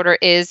eating disorder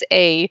is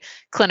a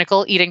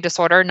clinical eating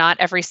disorder. Not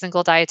every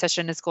single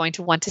dietitian is going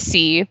to want to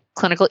see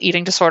clinical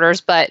eating disorders,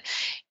 but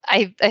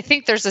I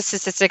think there's a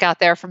statistic out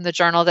there from the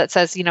journal that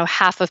says,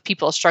 half of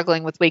people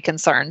struggling with weight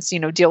concerns,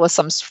 deal with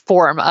some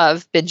form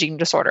of binge eating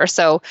disorder.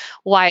 So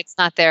why it's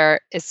not there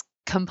is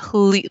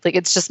completely,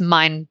 it's just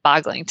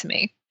mind-boggling to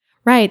me.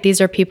 Right. These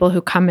are people who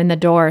come in the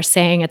door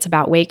saying it's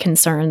about weight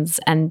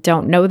concerns and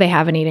don't know they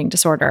have an eating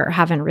disorder,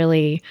 haven't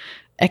really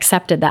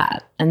accepted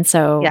that. And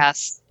so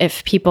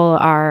if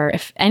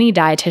any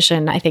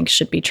dietitian, I think,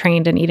 should be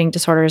trained in eating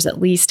disorders, at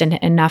least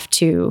enough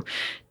to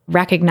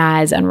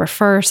recognize and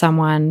refer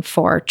someone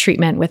for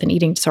treatment with an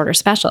eating disorder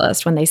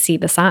specialist when they see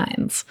the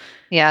signs.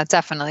 Yeah,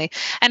 definitely.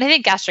 And I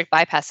think gastric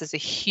bypass is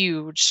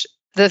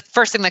the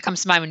first thing that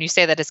comes to mind when you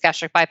say that is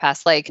gastric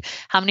bypass. Like,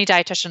 how many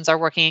dietitians are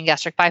working in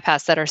gastric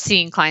bypass that are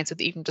seeing clients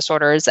with eating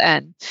disorders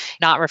and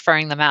not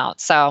referring them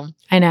out? So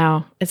I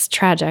know, it's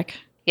tragic.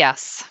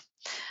 Yes.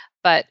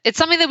 But it's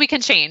something that we can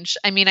change.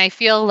 I mean, I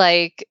feel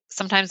like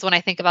sometimes when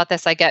I think about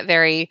this, I get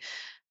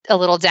a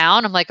little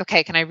down. I'm like,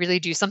 okay, can I really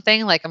do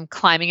something? Like I'm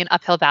climbing an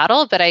uphill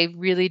battle, but I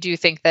really do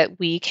think that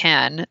we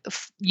can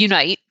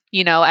unite,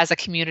 as a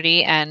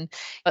community and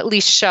at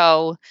least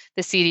show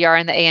the CDR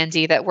and the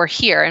AND that we're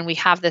here and we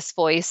have this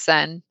voice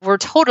and we're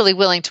totally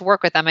willing to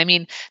work with them. I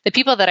mean, the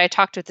people that I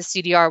talked to at the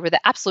CDR were the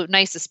absolute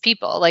nicest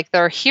people. Like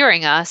they're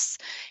hearing us.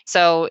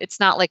 So it's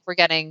not like we're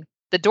getting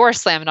the door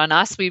slammed on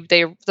us.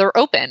 They're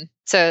open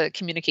to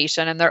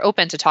communication and they're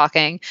open to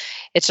talking.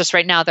 It's just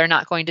right now they're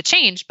not going to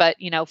change. But,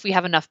 if we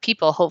have enough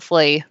people,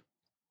 hopefully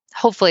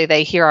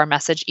they hear our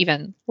message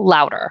even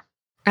louder.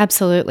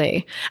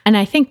 Absolutely. And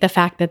I think the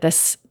fact that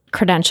this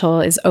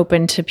credential is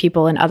open to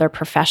people in other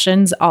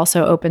professions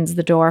also opens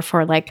the door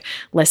for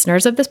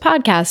listeners of this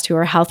podcast who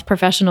are health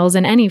professionals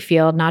in any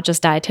field, not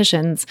just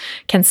dietitians,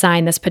 can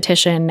sign this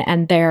petition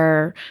and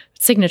their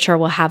signature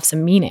will have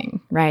some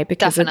meaning, right?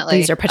 Because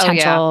these are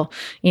potential,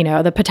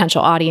 the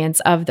potential audience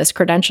of this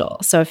credential.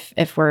 So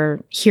if we're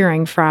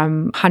hearing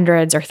from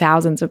hundreds or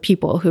thousands of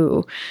people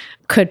who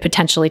could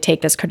potentially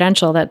take this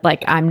credential that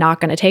I'm not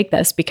going to take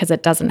this because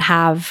it doesn't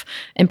have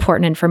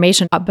important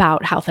information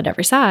about health at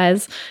every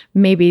size,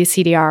 maybe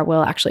CDR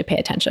will actually pay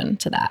attention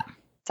to that.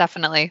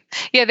 Definitely.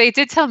 Yeah, they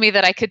did tell me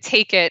that I could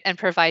take it and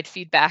provide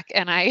feedback.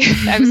 And I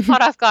was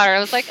caught off guard. I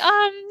was like,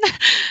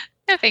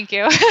 no, thank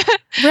you.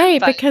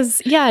 Right.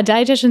 Because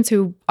dietitians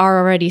who are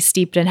already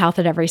steeped in health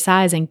at every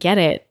size and get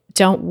it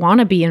don't want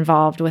to be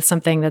involved with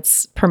something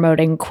that's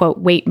promoting, quote,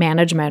 weight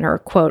management or,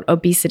 quote,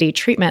 obesity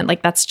treatment.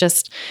 That's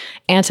just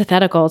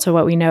antithetical to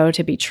what we know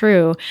to be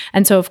true.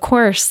 And so, of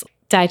course,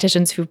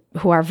 dietitians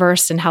who are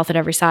versed in health at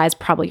every size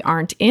probably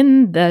aren't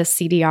in the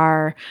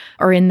CDR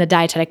or in the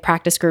dietetic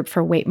practice group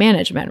for weight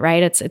management,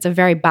 right? It's a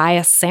very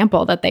biased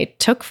sample that they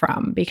took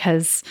from,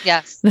 because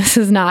this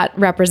is not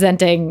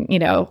representing,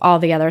 all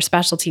the other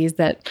specialties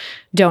that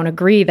don't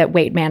agree that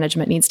weight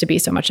management needs to be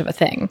so much of a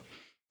thing.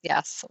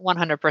 Yes,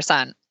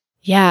 100%.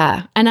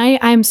 Yeah. And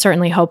I'm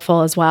certainly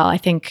hopeful as well. I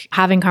think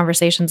having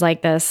conversations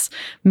like this,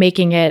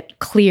 making it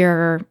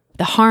clear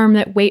the harm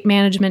that weight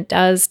management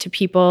does to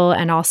people,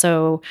 and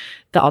also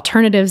the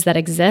alternatives that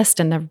exist,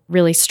 and the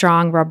really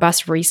strong,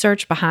 robust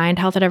research behind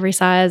health at every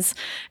size,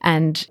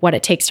 and what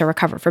it takes to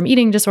recover from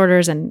eating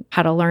disorders, and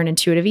how to learn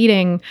intuitive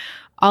eating.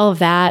 All of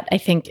that, I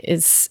think,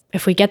 is,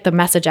 if we get the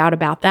message out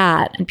about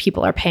that and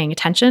people are paying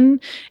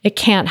attention, it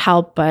can't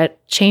help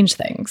but change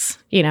things.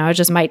 It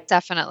just might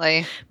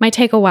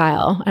take a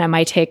while, and it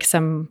might take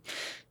some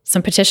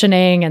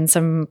petitioning and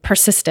some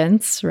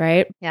persistence,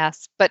 right?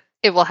 Yes, but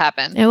it will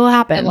happen. It will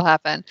happen. It will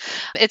happen.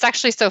 It's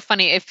actually so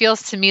funny. It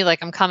feels to me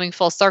like I'm coming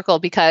full circle,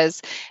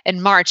 because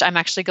in March, I'm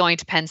actually going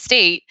to Penn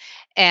State,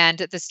 and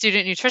the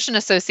Student Nutrition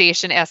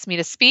Association asked me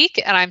to speak,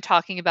 and I'm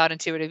talking about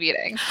intuitive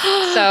eating.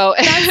 So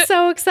that's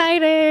so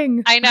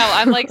exciting. I know.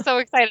 I'm like so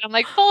excited. I'm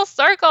like full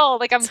circle.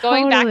 Like I'm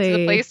going back to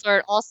the place where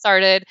it all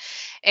started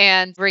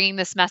and bringing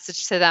this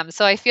message to them.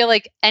 So I feel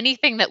like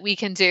anything that we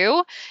can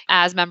do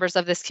as members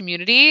of this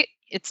community,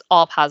 it's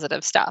all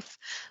positive stuff.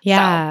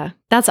 Yeah,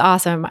 that's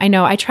awesome. I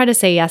know I try to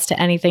say yes to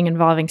anything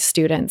involving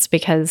students,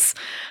 because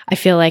I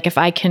feel like if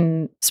I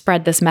can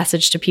spread this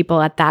message to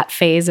people at that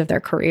phase of their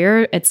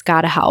career, it's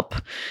got to help.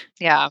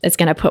 Yeah. It's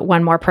going to put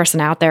one more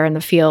person out there in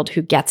the field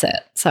who gets it.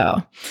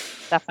 So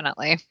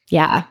definitely.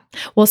 Yeah.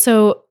 Well,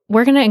 so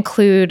we're going to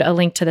include a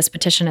link to this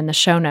petition in the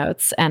show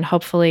notes, and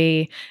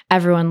hopefully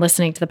everyone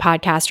listening to the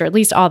podcast, or at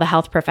least all the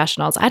health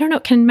professionals. I don't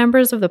know, can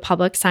members of the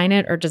public sign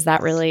it, or does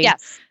that really?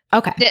 Yes.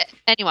 Okay.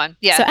 Anyone.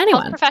 Yeah. So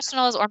anyone. Health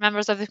professionals or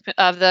members of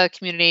the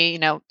community,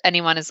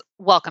 anyone is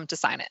welcome to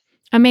sign it.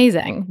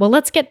 Amazing. Well,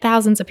 let's get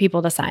thousands of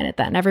people to sign it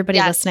then.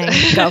 Everybody listening,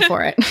 go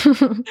for it.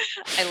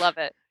 I love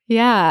it.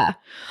 Yeah.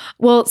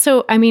 Well,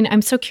 so,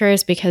 I'm so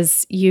curious,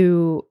 because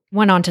you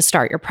went on to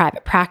start your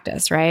private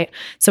practice, right?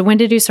 So when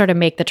did you sort of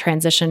make the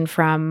transition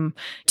from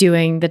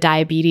doing the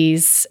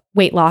diabetes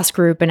weight loss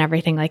group and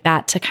everything like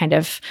that to kind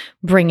of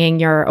bringing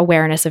your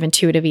awareness of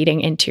intuitive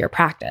eating into your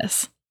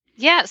practice?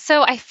 Yeah.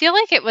 So I feel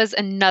like it was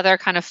another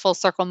kind of full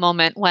circle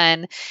moment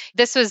when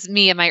this was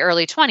me in my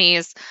early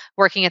 20s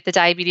working at the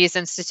Diabetes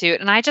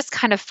Institute. And I just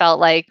kind of felt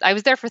like I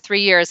was there for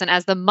 3 years. And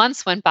as the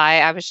months went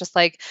by, I was just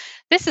like,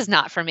 this is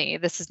not for me.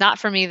 This is not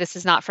for me. This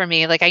is not for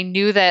me. Like I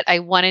knew that I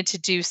wanted to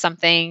do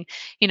something,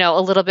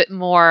 a little bit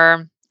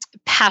more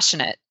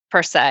passionate,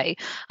 per se.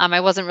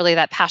 I wasn't really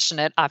that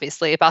passionate,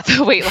 obviously, about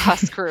the weight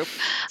loss group.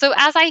 So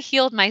as I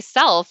healed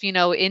myself,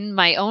 in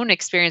my own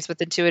experience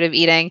with intuitive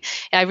eating,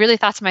 I really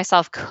thought to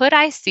myself, could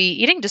I see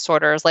eating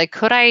disorders? Like,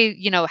 could I,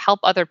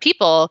 help other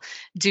people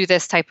do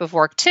this type of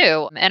work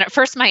too? And at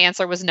first my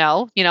answer was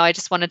no. I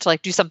just wanted to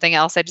do something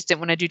else. I just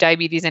didn't want to do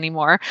diabetes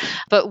anymore.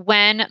 But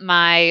when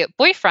my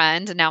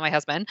boyfriend, now my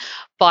husband,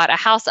 bought a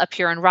house up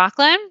here in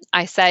Rockland,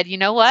 I said, you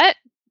know what?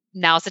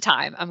 Now's the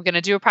time. I'm going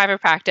to do a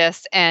private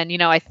practice. And,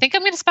 I think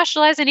I'm going to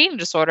specialize in eating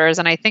disorders,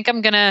 and I think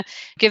I'm going to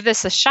give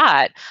this a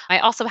shot. I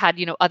also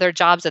had, other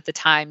jobs at the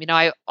time.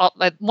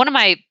 One of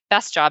my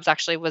best jobs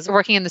actually was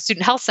working in the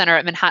student health center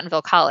at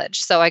Manhattanville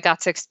College. So I got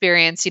to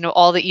experience,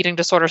 all the eating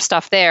disorder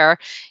stuff there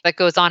that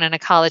goes on in a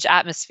college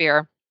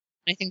atmosphere.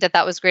 I think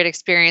that was a great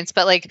experience.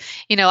 But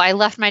I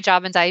left my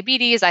job in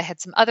diabetes. I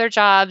had some other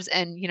jobs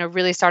and,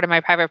 really started my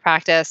private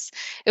practice.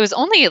 It was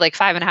only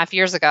 5.5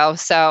 years ago.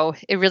 So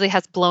it really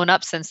has blown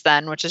up since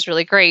then, which is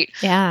really great.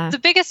 Yeah. The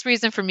biggest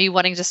reason for me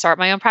wanting to start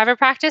my own private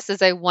practice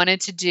is I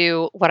wanted to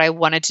do what I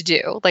wanted to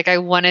do. I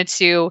wanted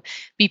to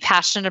be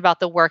passionate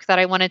about the work that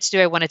I wanted to do.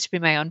 I wanted to be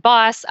my own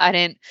boss. I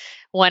didn't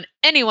want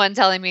anyone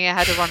telling me I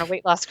had to run a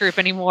weight loss group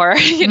anymore.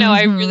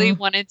 I really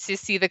wanted to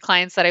see the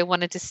clients that I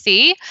wanted to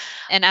see.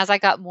 And as I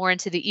got more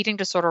into the eating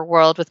disorder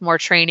world with more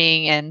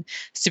training and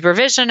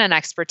supervision and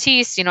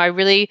expertise, I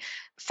really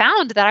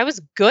found that I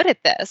was good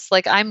at this.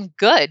 I'm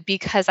good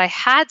because I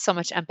had so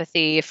much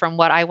empathy from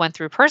what I went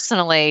through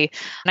personally.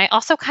 And I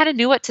also kind of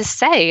knew what to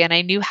say, and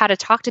I knew how to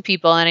talk to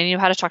people, and I knew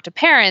how to talk to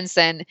parents.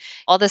 And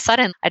all of a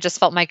sudden, I just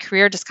felt my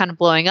career just kind of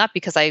blowing up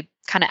because I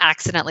kind of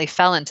accidentally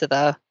fell into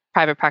the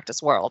private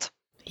practice world.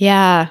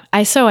 Yeah,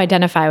 I so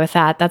identify with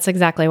that. That's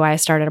exactly why I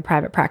started a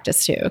private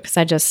practice too, because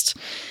I just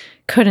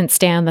couldn't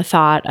stand the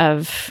thought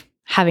of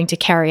having to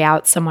carry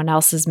out someone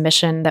else's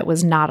mission that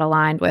was not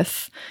aligned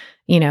with,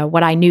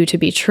 what I knew to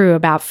be true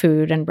about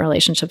food and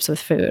relationships with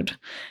food.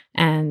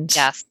 And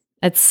yes.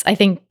 I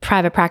think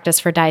private practice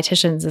for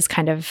dietitians is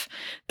kind of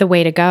the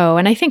way to go.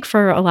 And I think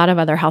for a lot of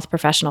other health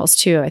professionals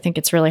too, I think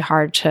it's really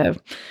hard to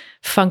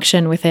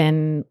function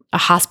within a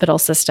hospital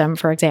system,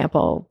 for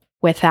example,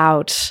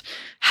 without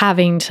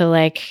having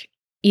to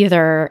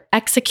either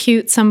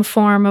execute some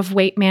form of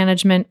weight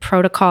management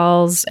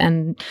protocols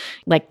and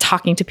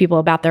talking to people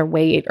about their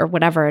weight or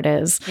whatever it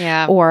is,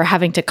 yeah, or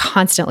having to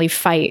constantly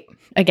fight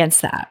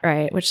against that,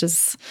 right? Which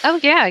is Oh,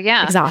 yeah,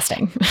 yeah.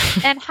 exhausting.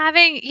 And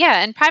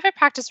and private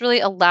practice really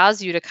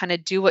allows you to kind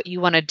of do what you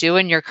want to do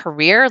in your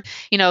career.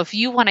 If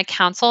you want to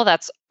counsel,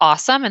 that's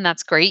awesome and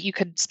that's great. You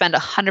could spend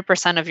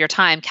 100% of your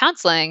time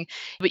counseling,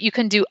 but you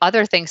can do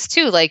other things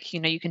too. Like,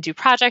 you can do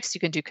projects,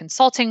 you can do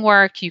consulting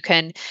work, you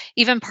can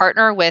even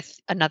partner with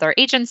another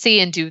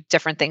agency and do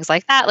different things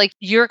like that. Like,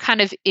 you're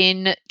kind of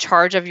in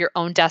charge of your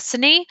own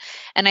destiny.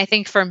 And I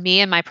think for me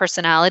and my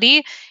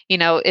personality,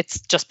 it's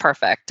just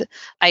perfect.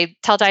 I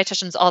tell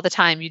dietitians all the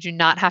time, you do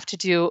not have to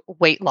do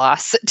weight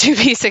loss to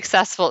be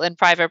successful in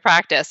private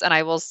practice. And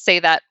I will say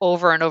that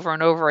over and over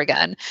and over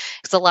again,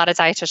 because a lot of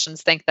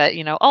dietitians think that,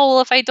 oh, well,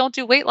 if I don't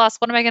do weight loss,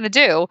 what am I going to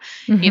do?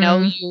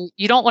 Mhm.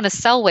 You don't want to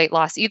sell weight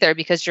loss either,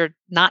 because you're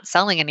not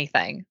selling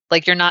anything.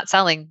 Like, you're not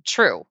selling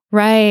true.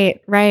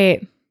 Right,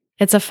 right.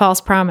 It's a false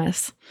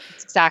promise.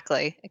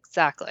 Exactly.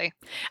 Exactly.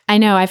 I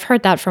know I've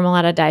heard that from a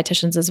lot of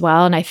dietitians as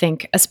well. And I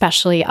think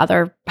especially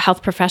other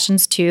health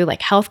professions too,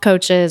 like health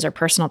coaches or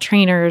personal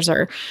trainers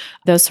or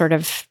those sort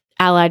of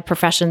allied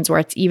professions where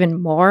it's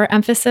even more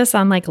emphasis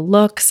on like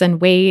looks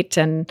and weight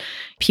and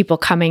people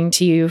coming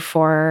to you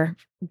for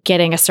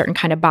getting a certain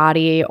kind of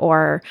body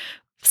or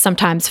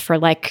sometimes for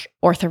like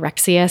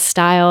orthorexia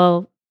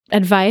style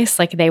advice.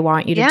 Like they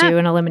want you to Yeah. do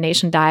an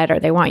elimination diet or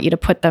they want you to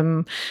put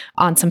them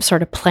on some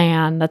sort of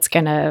plan that's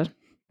going to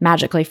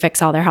magically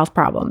fix all their health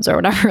problems or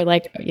whatever,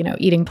 like,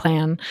 eating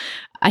plan.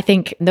 I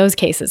think in those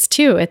cases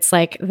too, it's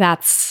like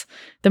that's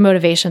the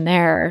motivation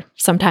there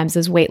sometimes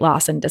is weight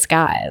loss in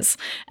disguise.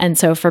 And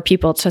so for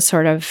people to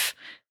sort of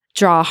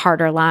draw a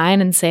harder line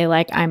and say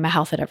like, I'm a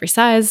health at every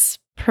size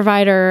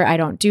provider, I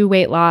don't do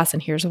weight loss,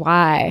 and here's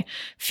why,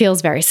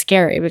 feels very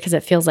scary because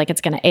it feels like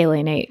it's going to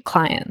alienate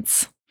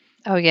clients.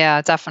 Oh,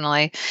 yeah,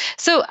 definitely.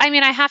 So, I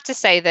have to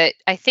say that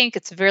I think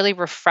it's really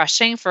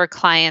refreshing for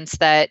clients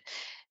that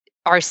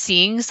are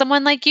seeing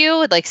someone like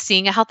you, like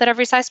seeing a health at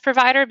every size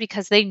provider,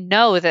 because they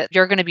know that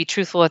you're going to be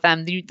truthful with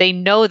them. They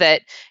know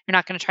that you're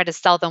not going to try to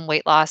sell them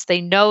weight loss. They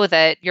know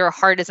that your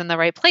heart is in the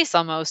right place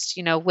almost,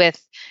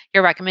 with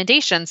your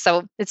recommendations.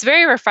 So it's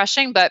very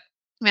refreshing, but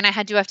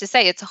I do have to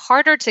say it's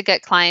harder to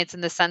get clients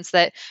in the sense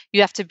that you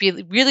have to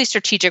be really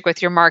strategic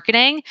with your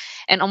marketing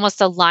and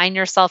almost align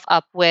yourself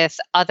up with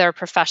other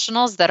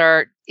professionals that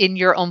are in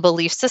your own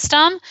belief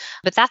system.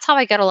 But that's how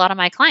I get a lot of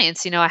my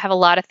clients. I have a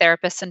lot of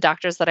therapists and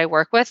doctors that I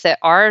work with that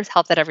are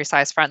health at every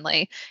size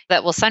friendly,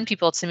 that will send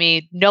people to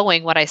me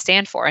knowing what I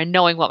stand for and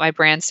knowing what my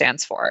brand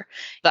stands for,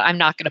 that I'm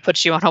not going to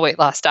put you on a weight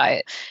loss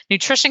diet.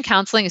 Nutrition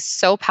counseling is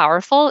so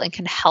powerful and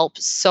can help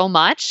so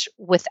much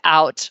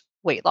without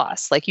weight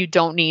loss. Like, you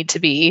don't need to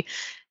be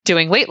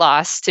doing weight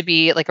loss to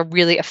be like a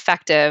really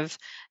effective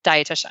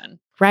dietitian.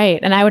 Right.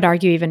 And I would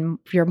argue even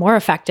you're more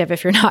effective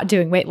if you're not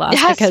doing weight loss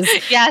Yes,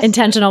 because yes.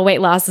 intentional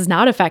weight loss is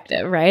not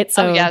effective, right?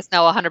 So Oh, yes,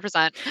 no,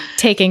 100%.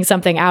 taking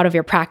something out of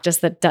your practice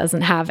that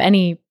doesn't have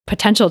any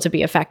potential to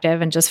be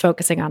effective and just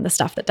focusing on the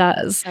stuff that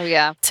does. Oh,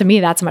 yeah, To me,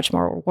 that's much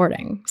more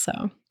rewarding.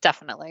 So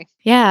definitely.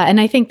 yeah.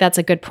 And I think that's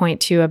a good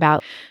point too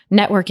about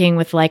networking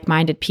with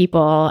like-minded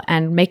people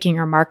and making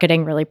your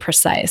marketing really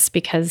precise,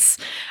 because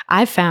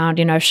I've found,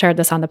 I've shared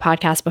this on the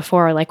podcast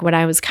before, like when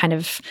I was kind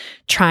of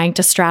trying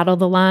to straddle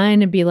the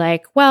line and be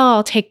like, well,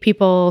 I'll take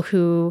people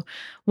who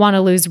want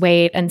to lose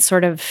weight and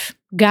sort of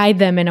guide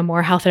them in a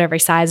more health at every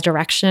size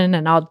direction.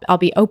 And I'll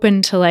be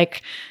open to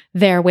like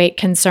their weight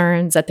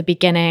concerns at the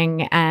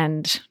beginning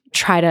and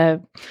try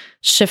to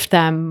shift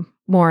them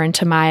more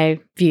into my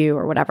view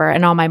or whatever.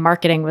 And all my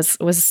marketing was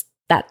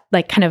that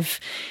like kind of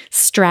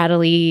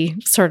straddly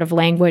sort of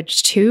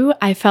language too.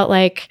 I felt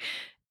like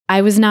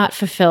I was not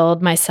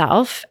fulfilled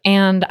myself,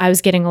 and I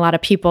was getting a lot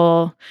of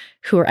people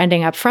who were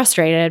ending up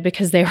frustrated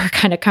because they were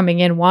kind of coming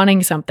in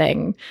wanting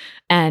something,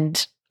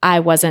 and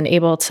I wasn't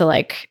able to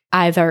like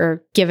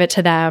either give it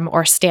to them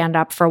or stand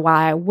up for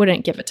why I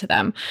wouldn't give it to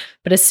them.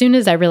 But as soon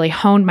as I really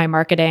honed my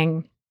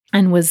marketing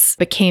and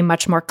became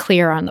much more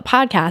clear on the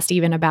podcast,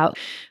 even about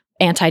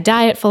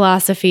anti-diet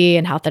philosophy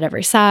and health at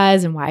every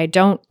size and why I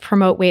don't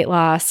promote weight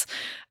loss,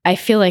 I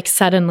feel like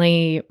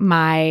suddenly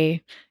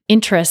my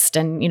interest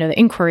and, the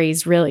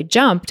inquiries really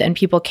jumped and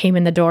people came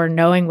in the door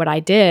knowing what I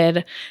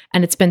did.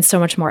 And it's been so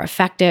much more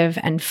effective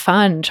and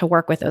fun to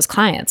work with those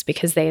clients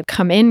because they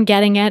come in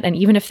getting it. And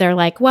even if they're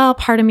like, well,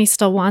 part of me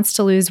still wants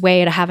to lose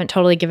weight, I haven't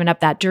totally given up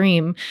that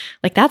dream.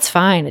 Like, that's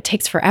fine. It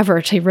takes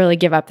forever to really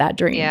give up that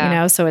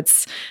dream, So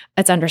it's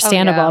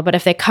understandable. Oh, yeah. But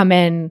if they come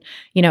in,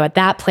 at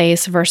that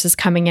place versus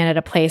coming in at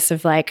a place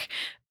of like,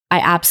 I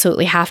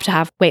absolutely have to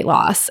have weight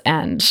loss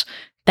and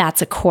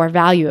that's a core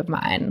value of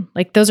mine.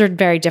 Like, those are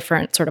very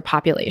different sort of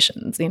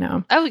populations,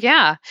 Oh,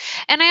 yeah.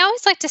 And I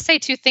always like to say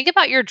too, think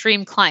about your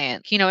dream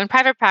client. In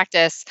private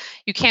practice,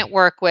 you can't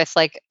work with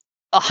like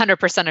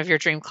 100% of your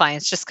dream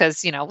clients just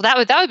because, that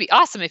would be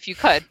awesome if you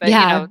could. But,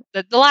 Yeah.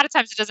 A lot of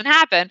times it doesn't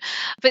happen.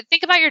 But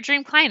think about your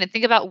dream client and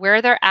think about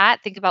where they're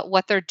at. Think about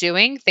what they're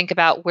doing. Think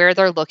about where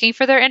they're looking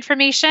for their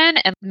information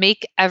and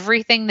make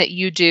everything that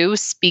you do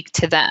speak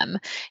to them,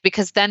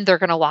 because then they're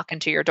going to walk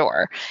into your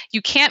door.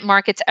 You can't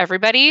market to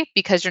everybody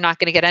because you're not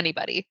going to get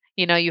anybody.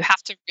 You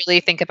have to really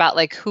think about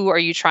like, who are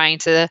you trying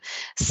to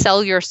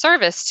sell your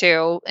service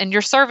to? And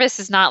your service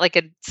is not like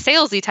a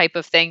salesy type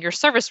of thing. Your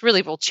service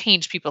really will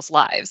change people's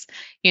lives.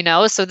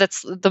 So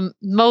that's the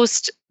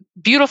most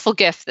beautiful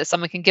gift that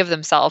someone can give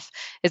themselves,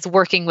 is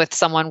working with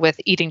someone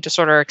with eating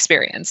disorder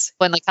experience,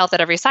 when like health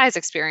at every size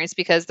experience,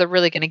 because they're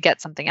really going to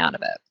get something out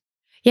of it.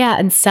 Yeah,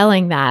 and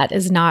selling that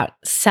is not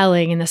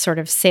selling in the sort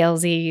of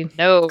salesy,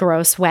 No.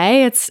 gross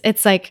way.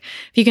 It's like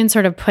if you can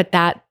sort of put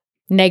that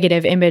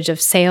negative image of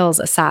sales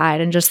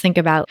aside and just think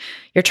about,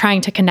 you're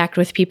trying to connect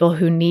with people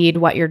who need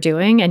what you're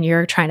doing and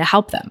you're trying to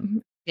help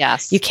them.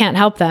 Yes. You can't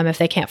help them if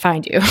they can't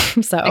find you.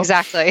 So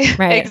Exactly.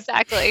 Right.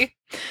 Exactly.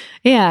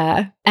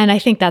 Yeah. And I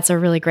think that's a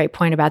really great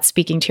point about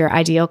speaking to your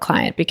ideal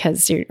client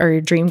or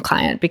your dream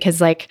client,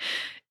 because like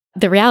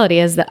the reality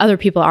is that other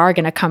people are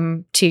going to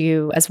come to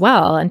you as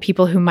well. And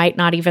people who might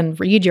not even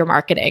read your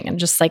marketing, and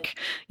just like,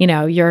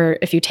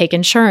 if you take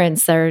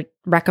insurance, they're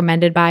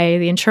recommended by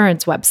the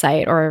insurance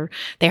website, or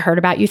they heard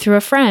about you through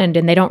a friend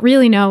and they don't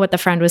really know what the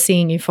friend was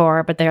seeing you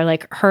for, but they're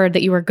like heard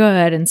that you were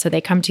good. And so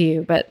they come to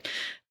you, but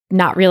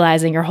not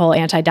realizing your whole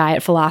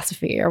anti-diet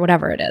philosophy or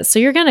whatever it is. So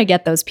you're going to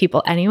get those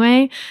people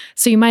anyway.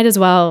 So you might as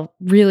well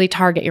really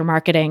target your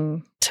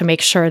marketing to make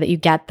sure that you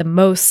get the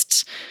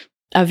most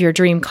of your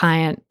dream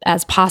client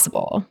as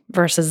possible,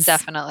 versus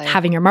Definitely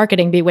having your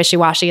marketing be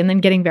wishy-washy and then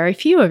getting very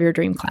few of your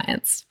dream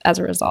clients as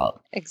a result.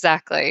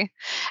 Exactly.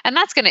 And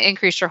that's going to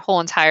increase your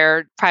whole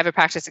entire private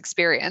practice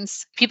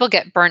experience. People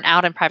get burnt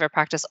out in private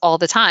practice all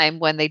the time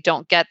when they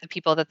don't get the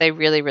people that they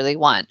really, really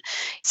want.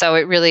 So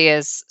it really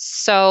is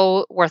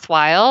so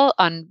worthwhile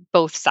on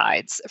both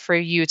sides for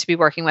you to be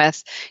working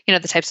with, the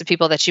types of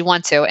people that you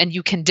want to, and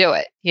you can do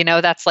it.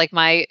 That's like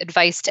my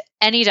advice to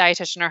any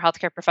dietitian or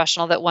healthcare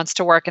professional that wants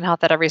to work in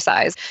health at every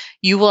size.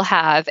 You will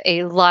have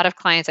a lot of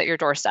clients at your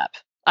doorstep.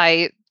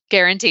 I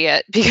guarantee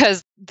it,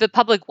 because the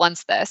public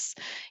wants this,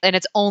 and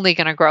it's only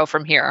going to grow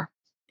from here.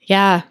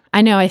 Yeah,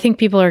 I know. I think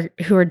people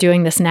who are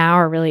doing this now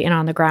are really in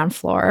on the ground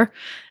floor,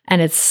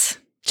 and it's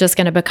just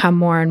going to become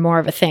more and more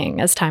of a thing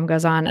as time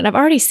goes on. And I've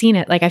already seen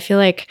it. Like, I feel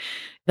like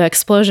the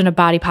explosion of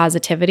body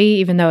positivity,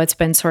 even though it's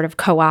been sort of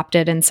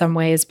co-opted in some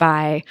ways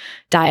by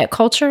diet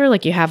culture,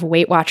 like you have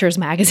Weight Watchers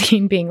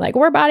magazine being like,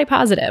 we're body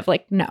positive.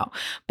 Like, no.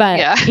 But,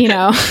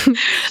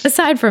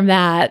 aside from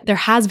that, there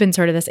has been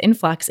sort of this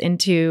influx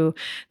into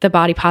the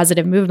body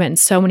positive movement. And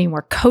so many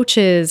more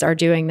coaches are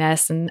doing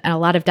this. And a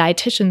lot of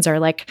dietitians are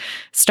like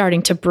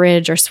starting to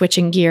bridge or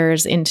switching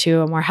gears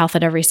into a more health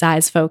at every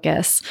size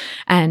focus.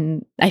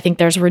 And I think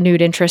there's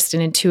renewed interest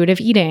in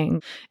intuitive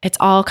eating. It's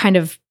all kind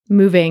of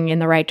moving in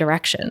the right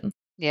direction.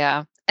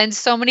 Yeah. And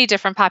so many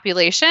different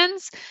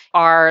populations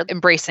are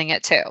embracing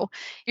it too.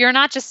 You're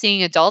not just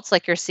seeing adults,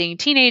 like you're seeing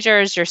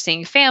teenagers, you're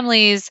seeing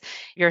families,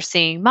 you're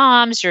seeing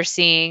moms, you're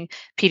seeing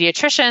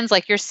pediatricians,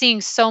 like you're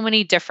seeing so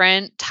many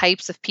different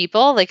types of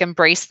people like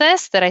embrace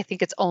this, that I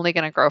think it's only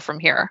going to grow from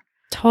here.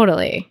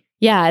 Totally.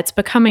 Yeah, it's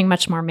becoming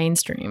much more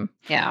mainstream.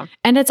 Yeah.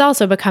 And it's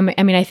also becoming,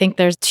 I think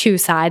there's two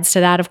sides to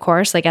that, of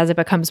course. Like as it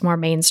becomes more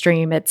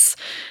mainstream, its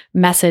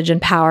message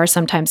and power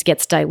sometimes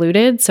gets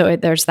diluted. So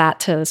there's that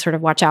to sort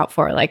of watch out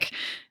for, like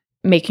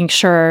making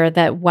sure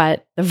that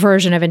what the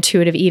version of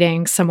intuitive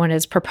eating someone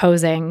is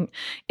proposing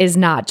is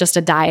not just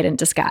a diet in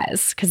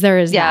disguise. Because there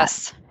is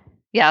that.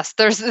 Yes,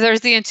 there's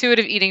the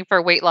intuitive eating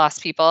for weight loss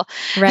people.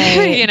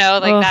 Right.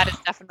 That is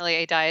definitely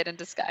a diet in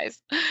disguise.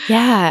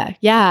 Yeah.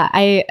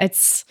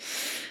 It's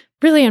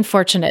really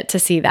unfortunate to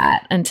see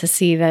that, and to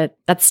see that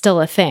that's still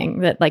a thing,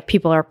 that like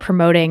people are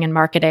promoting and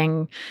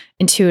marketing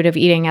intuitive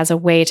eating as a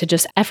way to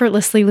just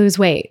effortlessly lose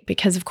weight,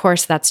 because of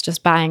course that's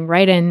just buying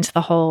right into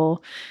the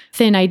whole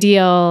thin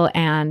ideal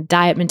and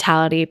diet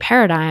mentality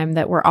paradigm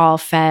that we're all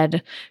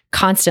fed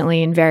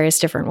constantly in various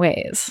different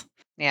ways.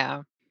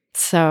 Yeah.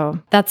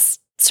 So that's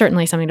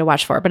certainly something to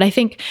watch for. But I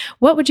think,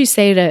 what would you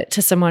say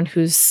to someone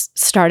who's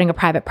starting a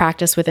private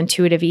practice with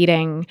intuitive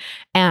eating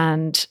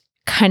and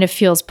kind of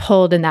feels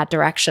pulled in that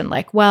direction?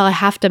 Like, well, I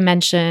have to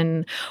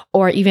mention,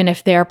 or even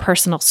if their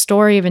personal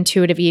story of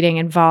intuitive eating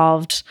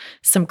involved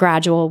some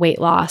gradual weight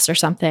loss or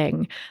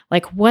something,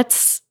 like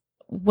what's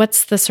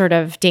the sort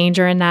of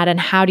danger in that, and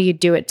how do you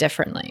do it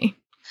differently?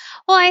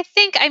 Well, I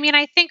think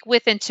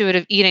with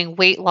intuitive eating,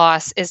 weight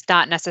loss is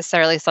not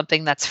necessarily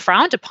something that's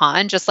frowned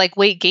upon, just like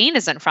weight gain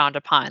isn't frowned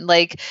upon.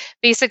 Like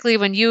basically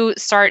when you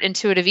start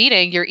intuitive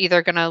eating, you're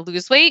either going to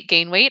lose weight,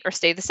 gain weight, or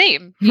stay the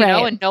same,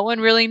 and no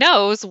one really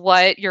knows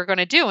what you're going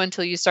to do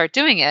until you start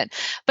doing it.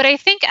 But I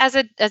think as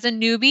a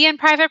newbie in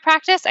private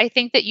practice, I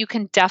think that you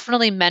can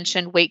definitely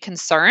mention weight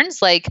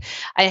concerns. Like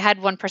I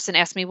had one person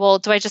ask me, well,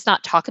 do I just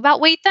not talk about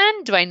weight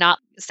then? Do I not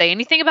say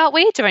anything about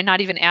weight? Do I not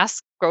even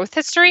ask growth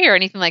history or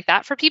anything like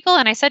that for people?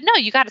 And I said, no,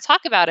 you got to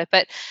talk about it.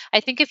 But I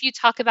think if you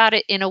talk about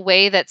it in a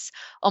way that's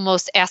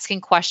almost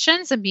asking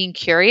questions and being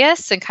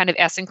curious and kind of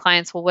asking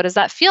clients, well, what does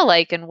that feel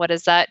like? And what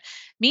does that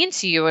mean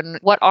to you? And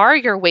what are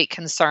your weight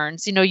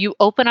concerns? You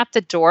open up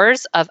the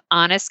doors of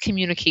honest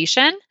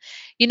communication,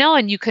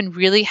 and you can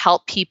really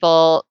help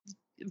people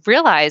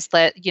realize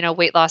that,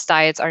 weight loss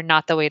diets are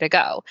not the way to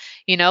go.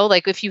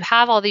 Like if you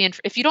have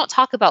if you don't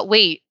talk about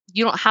weight,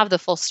 you don't have the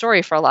full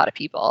story for a lot of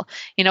people.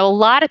 A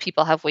lot of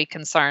people have weight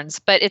concerns,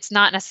 but it's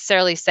not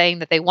necessarily saying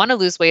that they want to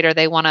lose weight or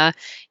they want to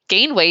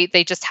gain weight.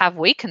 They just have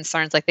weight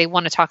concerns. Like they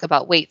want to talk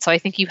about weight. So I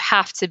think you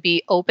have to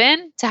be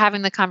open to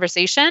having the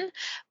conversation,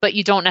 but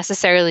you don't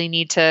necessarily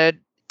need to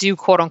do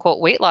quote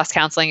unquote weight loss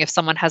counseling if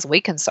someone has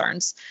weight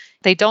concerns.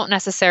 They don't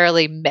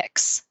necessarily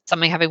mix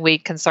someone having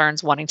weight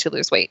concerns wanting to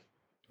lose weight.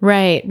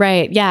 Right,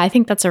 right. Yeah, I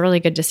think that's a really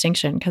good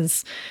distinction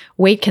because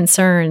weight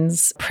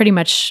concerns, pretty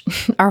much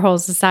our whole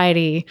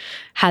society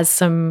has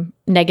some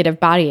negative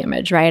body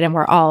image, right? And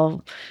we're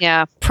all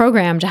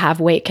programmed to have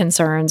weight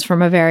concerns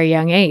from a very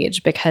young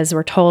age because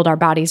we're told our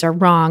bodies are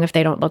wrong if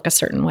they don't look a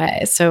certain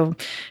way. So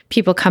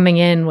people coming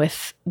in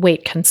with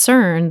weight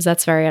concerns,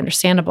 that's very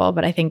understandable.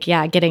 But I think,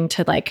 getting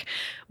to like,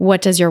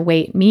 what does your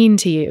weight mean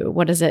to you?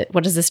 What is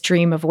this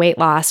dream of weight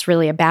loss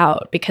really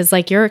about? Because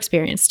like your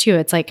experience too,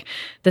 it's like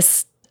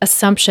this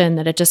assumption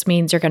that it just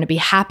means you're going to be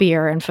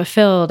happier and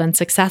fulfilled and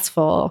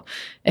successful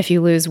if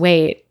you lose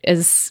weight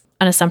is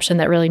an assumption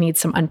that really needs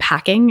some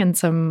unpacking and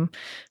some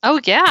kind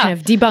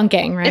of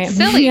debunking, right? It's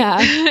silly.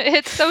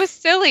 It's so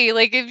silly.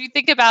 Like if you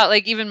think about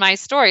like even my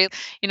story,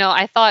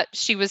 I thought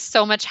she was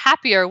so much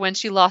happier when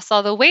she lost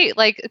all the weight.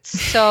 Like it's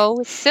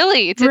so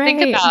silly to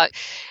think about.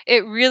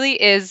 It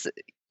really is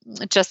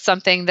just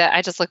something that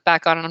I just look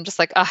back on and I'm just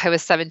like, oh, I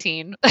was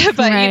 17. But,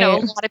 a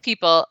lot of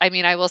people,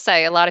 I will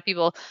say a lot of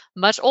people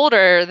much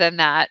older than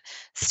that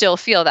still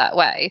feel that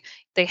way.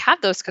 They have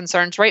those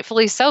concerns,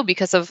 rightfully so,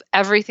 because of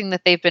everything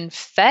that they've been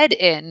fed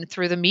in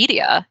through the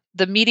media.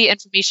 The media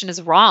information is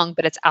wrong,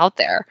 but it's out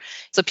there.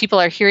 So people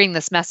are hearing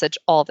this message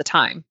all the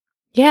time.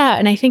 Yeah.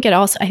 And I think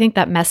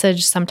that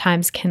message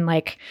sometimes can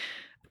like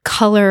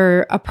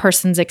color a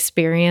person's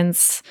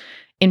experience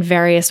in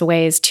various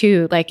ways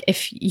too. Like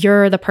if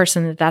you're the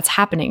person that's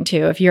happening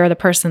to, if you're the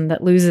person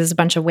that loses a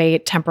bunch of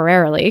weight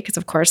temporarily, because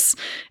of course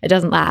it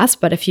doesn't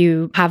last, but if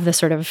you have this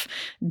sort of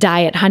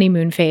diet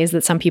honeymoon phase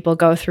that some people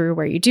go through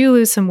where you do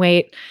lose some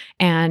weight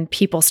and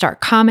people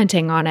start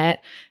commenting on it,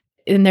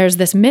 and there's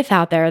this myth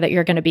out there that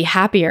you're going to be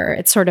happier.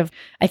 It sort of,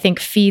 I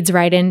think, feeds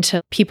right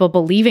into people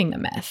believing the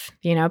myth,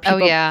 people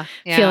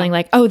feeling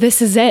like, oh,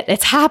 this is it.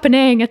 It's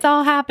happening. It's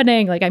all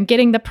happening. Like I'm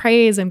getting the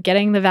praise. I'm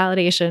getting the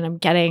validation. I'm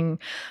getting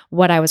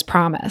what I was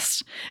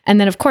promised. And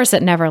then of course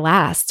it never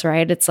lasts,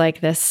 right? It's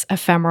like this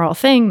ephemeral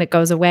thing that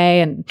goes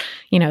away and,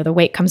 the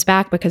weight comes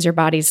back because your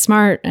body's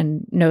smart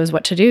and knows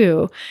what to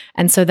do.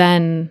 And so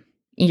then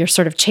you're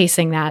sort of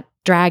chasing that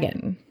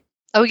dragon.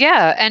 Oh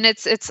yeah. And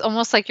it's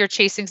almost like you're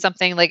chasing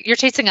something, like you're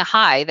chasing a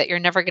high that you're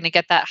never going to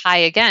get that high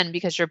again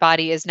because your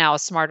body is now a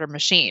smarter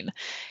machine.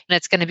 And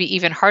it's going to be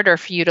even harder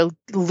for you to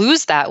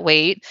lose that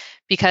weight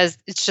because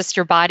it's just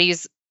your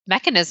body's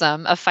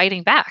mechanism of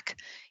fighting back.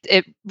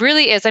 It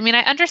really is. I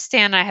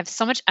understand, I have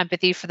so much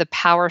empathy for the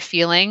power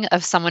feeling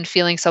of someone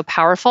feeling so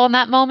powerful in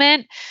that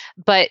moment,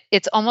 but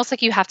it's almost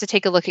like you have to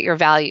take a look at your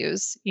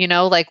values,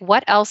 like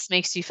what else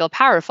makes you feel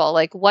powerful?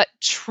 Like what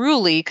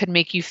truly could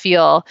make you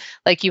feel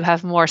like you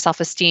have more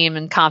self-esteem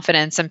and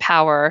confidence and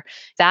power?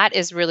 That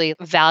is really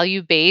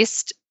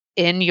value-based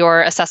in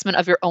your assessment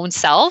of your own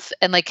self.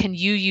 And like, can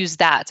you use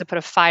that to put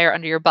a fire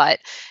under your butt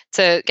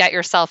to get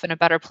yourself in a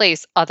better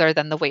place other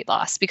than the weight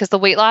loss? Because the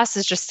weight loss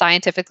is just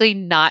scientifically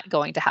not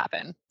going to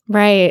happen.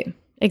 Right.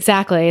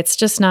 Exactly.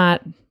 It's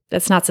not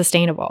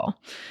sustainable.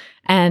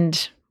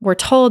 And we're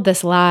told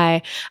this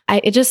lie.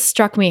 It just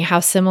struck me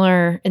how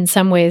similar in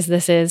some ways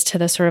this is to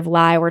the sort of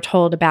lie we're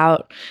told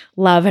about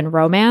love and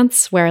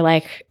romance, where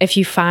like, if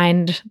you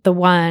find the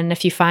one,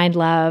 if you find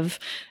love,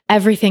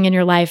 everything in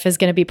your life is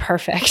going to be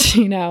perfect,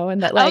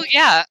 and that like,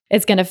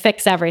 it's going to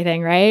fix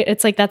everything, right?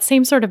 It's like that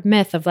same sort of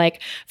myth of like,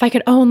 if I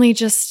could only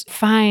just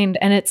find,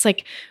 and it's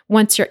like,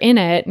 once you're in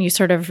it and you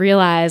sort of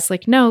realize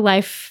like, no,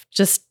 life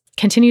just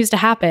continues to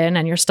happen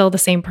and you're still the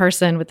same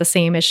person with the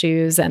same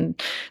issues, and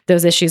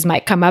those issues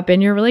might come up in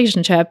your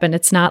relationship, and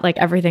it's not like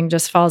everything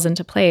just falls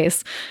into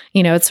place.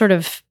 It's sort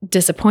of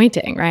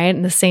disappointing, right?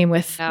 And the same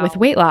with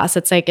weight loss.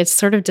 It's like, it's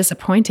sort of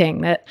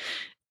disappointing that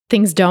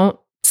things don't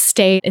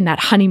stay in that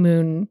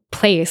honeymoon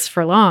place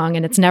for long,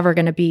 and it's never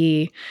going to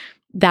be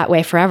that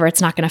way forever.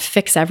 It's not going to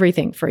fix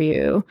everything for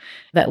you.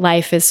 That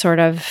life is sort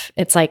of,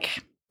 it's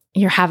like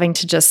you're having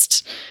to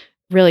just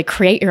really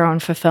create your own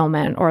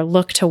fulfillment or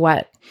look to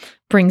what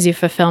brings you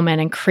fulfillment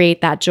and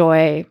create that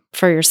joy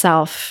for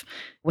yourself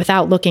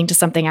without looking to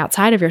something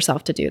outside of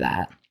yourself to do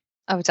that.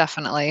 Oh,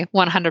 definitely.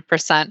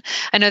 100%.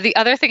 I know the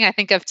other thing I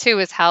think of too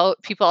is how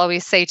people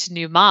always say to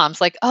new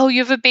moms, like, oh, you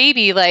have a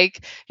baby,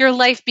 like your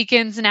life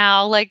begins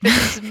now. Like,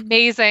 this is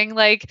amazing.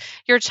 Like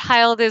your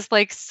child is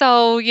like,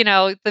 so,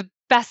 the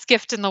best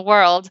gift in the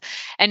world.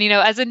 And,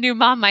 as a new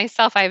mom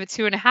myself, I have a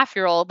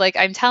 2.5-year-old, like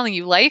I'm telling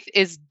you, life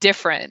is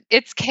different.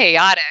 It's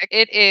chaotic.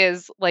 It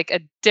is like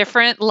a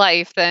different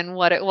life than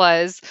what it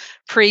was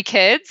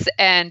pre-kids.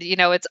 And,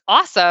 it's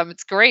awesome.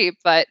 It's great,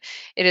 but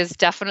it is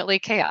definitely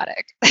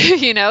chaotic,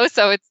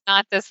 So it's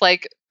not this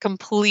like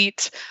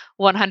complete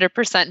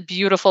 100%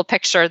 beautiful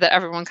picture that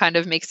everyone kind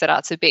of makes it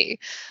out to be.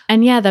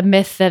 And yeah, the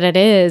myth that it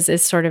is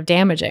sort of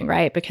damaging,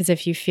 right? Because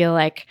if you feel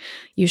like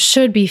you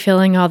should be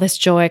feeling all this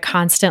joy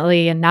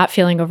constantly and not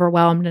feeling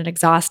overwhelmed and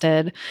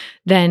exhausted,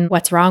 then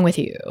what's wrong with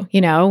you?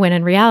 When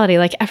in reality,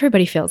 like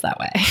everybody feels that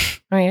way,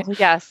 right?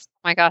 Yes.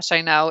 Oh my gosh, I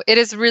know. It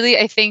is really,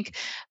 I think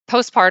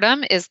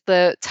postpartum is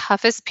the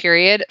toughest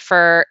period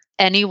for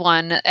any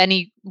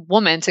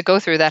woman to go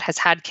through that has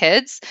had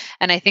kids.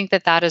 And I think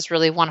that is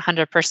really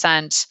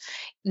 100%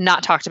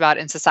 not talked about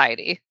in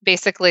society.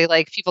 Basically,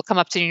 like people come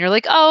up to you and you're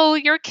like, oh,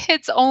 your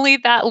kid's only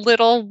that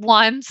little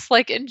once,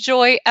 like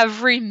enjoy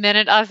every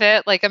minute of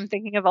it. Like I'm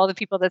thinking of all the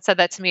people that said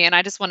that to me and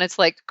I just wanted to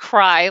like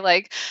cry,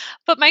 like,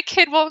 but my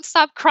kid won't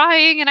stop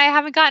crying and I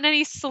haven't gotten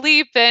any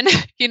sleep. And,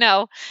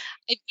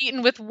 I've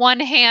eaten with one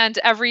hand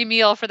every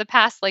meal for the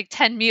past like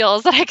 10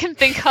 meals that I can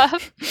think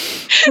of.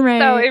 Right.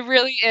 So it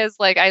really is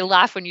like, I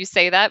laugh when you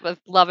say that with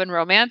love and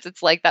romance.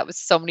 It's like that was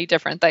so many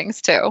different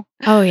things too.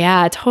 Oh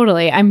yeah,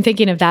 totally. I'm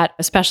thinking of that,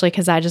 especially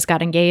because I just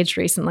got engaged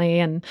recently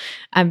and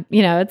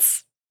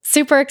it's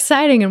super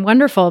exciting and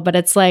wonderful, but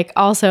it's like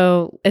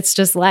also, it's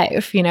just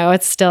life,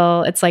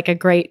 it's like a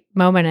great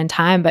moment in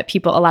time. But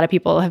a lot of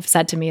people have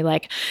said to me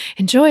like,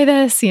 enjoy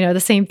this, the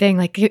same thing,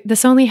 like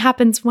this only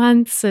happens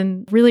once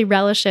and really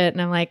relish it.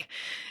 And I'm like,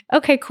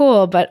 okay,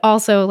 cool. But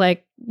also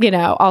like,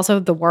 also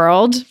the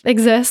world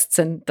exists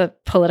and the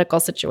political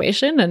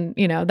situation and,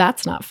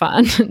 that's not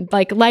fun.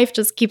 Like life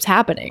just keeps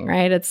happening,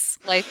 right?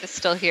 Life is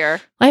still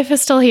here. Life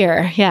is still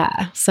here.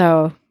 Yeah.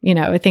 So,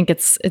 I think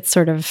it's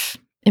sort of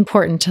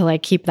important to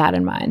like keep that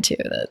in mind too,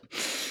 that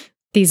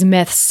these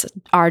myths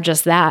are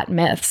just that,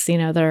 myths,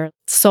 they're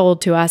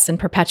sold to us and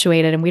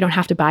perpetuated and we don't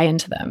have to buy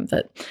into them,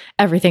 that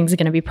everything's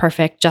going to be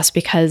perfect just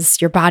because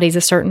your body's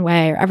a certain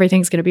way or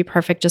everything's going to be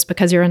perfect just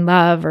because you're in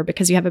love or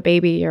because you have a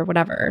baby or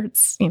whatever.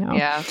 It's,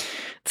 yeah, it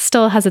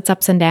still has its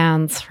ups and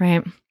downs,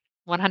 right?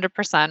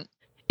 100%.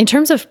 In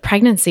terms of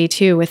pregnancy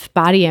too, with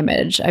body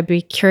image, I'd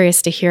be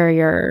curious to hear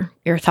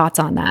your thoughts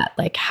on that.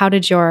 Like, how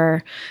did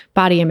your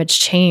body image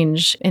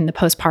change in the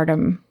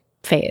postpartum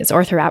phase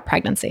or throughout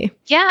pregnancy?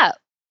 Yeah.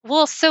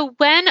 Well, so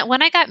when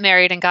I got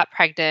married and got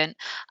pregnant,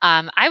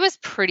 I was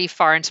pretty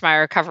far into my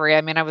recovery.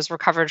 I mean, I was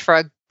recovered for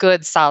a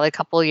good solid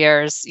couple of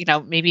years,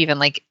 maybe even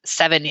like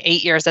 7,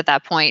 8 years at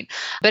that point.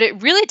 But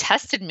it really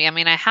tested me. I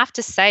mean, I have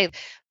to say,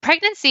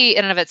 pregnancy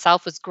in and of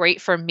itself was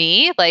great for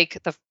me.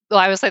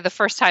 I would say the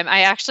first time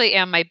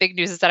my big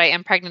news is that I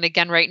am pregnant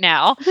again right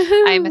now.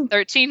 Woohoo! I'm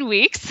 13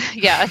 weeks.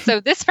 Yeah. So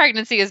this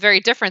pregnancy is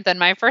very different than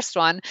my first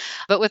one.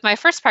 But with my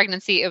first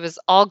pregnancy, it was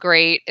all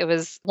great. It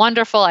was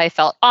wonderful. I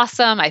felt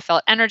awesome. I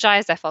felt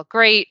energized. I felt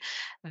great.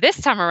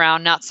 This time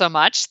around, not so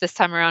much. This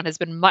time around has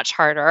been much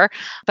harder.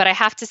 But I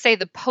have to say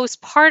the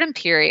postpartum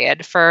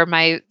period for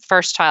my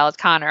first child,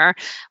 Connor,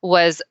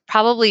 was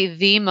probably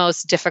the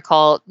most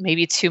difficult,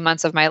 maybe 2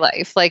 months of my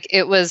life. Like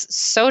it was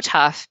so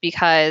tough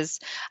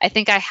because I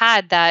think I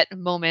had that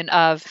moment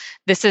of,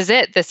 this is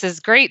it. This is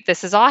great.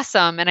 This is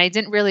awesome. And I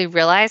didn't really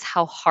realize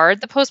how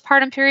hard the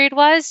postpartum period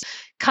was.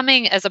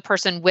 Coming as a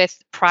person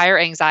with prior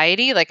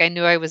anxiety, like I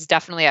knew I was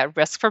definitely at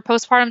risk for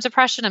postpartum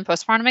depression and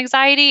postpartum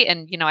anxiety.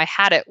 And, I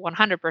had it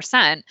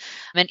 100%.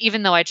 And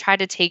even though I tried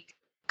to take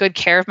good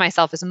care of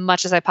myself as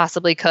much as I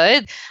possibly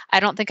could, I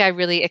don't think I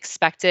really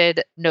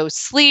expected no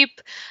sleep,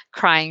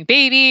 crying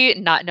baby,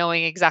 not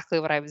knowing exactly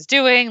what I was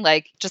doing,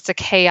 like just a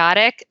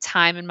chaotic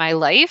time in my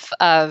life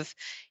of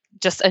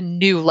just a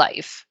new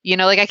life.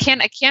 Like I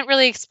can't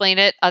really explain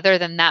it other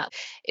than that.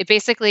 It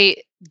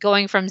basically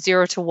going from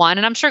 0 to 1,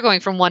 and I'm sure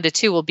going from 1 to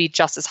 2 will be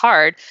just as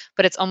hard,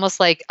 but it's almost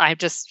like I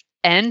just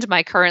end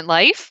my current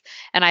life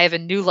and I have a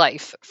new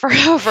life for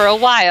a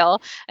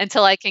while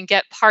until I can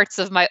get parts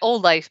of my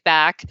old life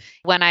back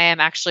when I am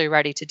actually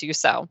ready to do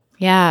so.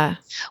 Yeah.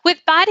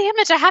 With body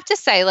image, I have to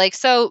say,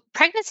 so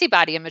pregnancy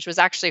body image was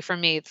actually for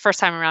me the first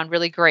time around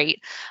really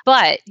great,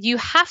 but you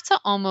have to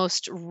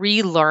almost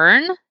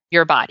relearn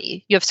your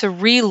body. You have to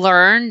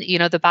relearn,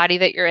 the body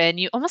that you're in.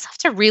 You almost have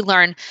to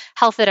relearn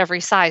health at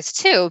every size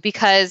too,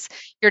 because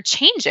you're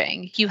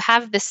changing. You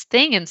have this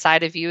thing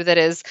inside of you that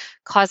is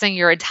causing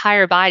your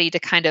entire body to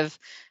kind of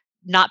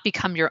not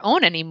become your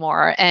own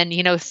anymore. And,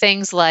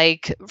 things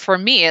like, for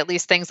me, at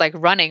least things like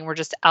running were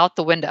just out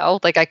the window.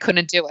 Like I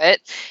couldn't do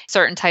it.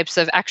 Certain types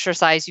of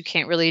exercise you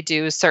can't really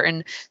do.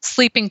 Certain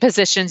sleeping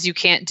positions you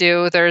can't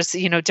do. There's,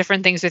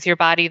 different things with your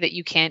body that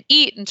you can't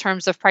eat in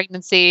terms of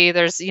pregnancy.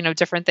 There's,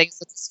 different things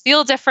that just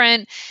feel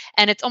different.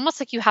 And it's almost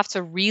like you have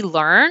to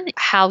relearn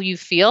how you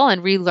feel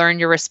and relearn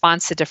your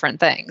response to different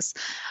things.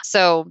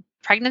 So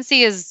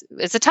pregnancy is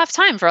a tough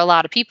time for a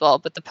lot of people,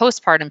 but the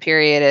postpartum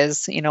period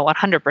is,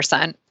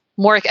 100%.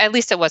 More, at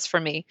least it was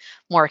for me,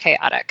 more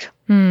chaotic.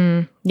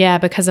 Yeah,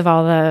 because of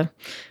all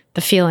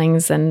the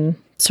feelings and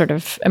sort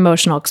of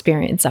emotional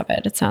experience of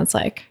it, it sounds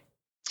like.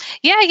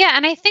 Yeah.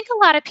 And I think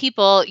a lot of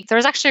people, there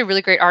was actually a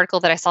really great article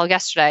that I saw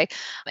yesterday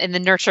in the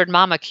Nurtured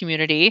Mama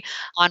community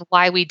on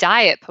why we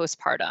diet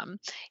postpartum,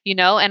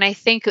 and I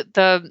think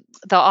the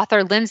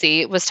author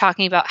Lindsay was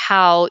talking about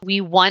how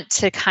we want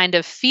to kind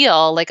of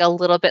feel like a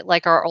little bit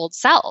like our old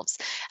selves.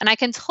 And I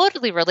can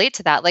totally relate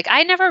to that. Like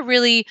I never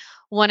really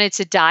wanted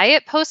to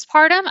diet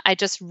postpartum. I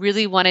just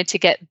really wanted to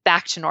get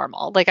back to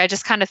normal. Like I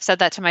just kind of said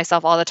that to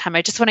myself all the time.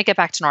 I just want to get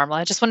back to normal.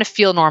 I just want to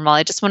feel normal.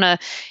 I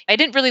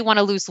didn't really want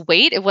to lose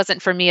weight. It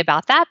wasn't for me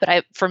about that,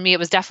 but for me, it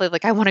was definitely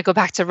like, I want to go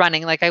back to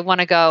running. Like I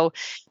want to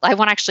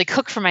actually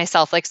cook for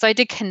myself. Like, so I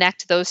did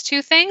connect those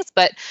two things,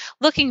 but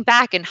looking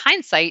back in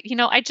hindsight,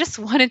 I just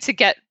wanted to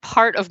get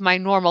part of my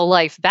normal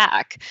life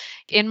back.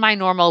 In my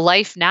normal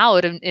life now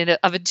of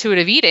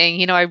intuitive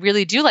eating, I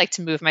really do like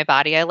to move my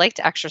body. I like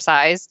to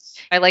exercise.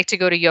 I like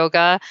to go to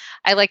yoga.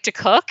 I like to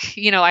cook.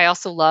 I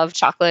also love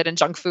chocolate and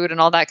junk food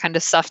and all that kind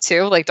of stuff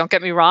too. Like, don't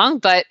get me wrong,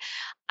 but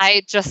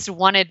I just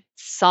wanted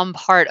some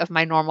part of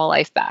my normal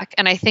life back.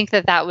 And I think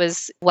that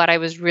was what I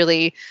was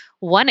really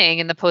wanting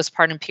in the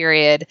postpartum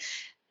period.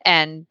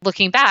 And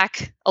looking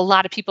back, a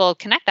lot of people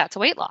connect that to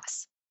weight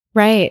loss.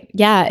 Right.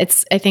 Yeah.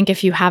 I think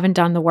if you haven't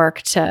done the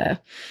work to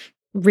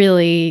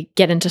really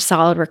get into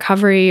solid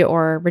recovery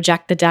or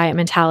reject the diet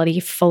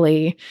mentality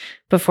fully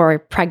before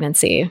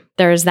pregnancy,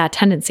 there's that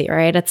tendency,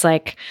 right? It's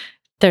like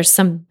there's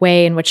some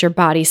way in which your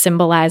body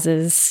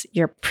symbolizes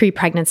your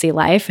pre-pregnancy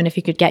life. And if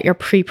you could get your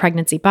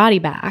pre-pregnancy body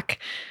back,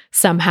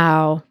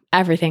 somehow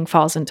everything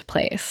falls into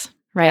place,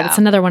 right? Yeah. It's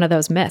another one of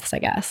those myths, I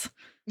guess.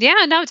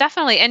 Yeah, no,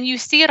 definitely. And you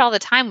see it all the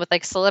time with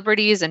like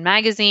celebrities and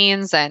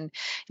magazines and,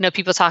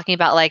 people talking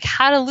about like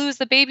how to lose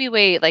the baby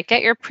weight, like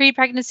get your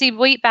pre-pregnancy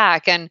weight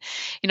back. And,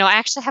 I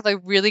actually have a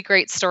really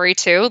great story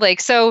too. Like,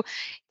 so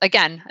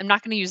again, I'm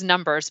not going to use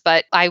numbers,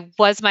 but I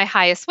was my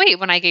highest weight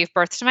when I gave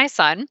birth to my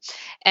son.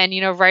 And,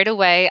 right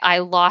away I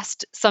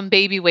lost some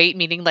baby weight,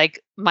 meaning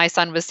like my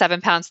son was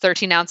 7 pounds,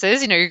 13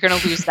 ounces. You're going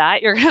to lose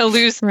that. You're going to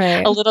lose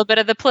Right. a little bit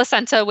of the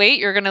placenta weight.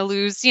 You're going to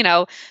lose,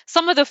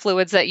 some of the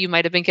fluids that you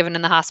might have been given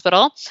in the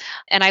hospital.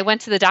 And I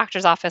went to the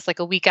doctor's office like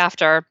a week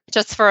after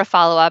just for a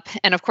follow-up.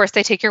 And of course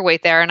they take your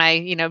weight there. And I,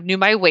 knew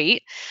my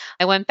weight.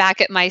 I went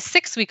back at my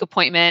 6-week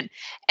appointment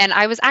and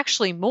I was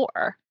actually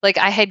more. Like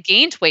I had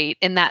gained weight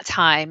in that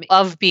time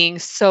of being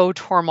so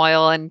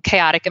turmoil and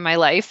chaotic in my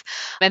life.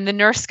 And the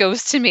nurse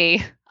goes to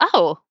me,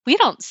 "Oh, we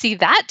don't see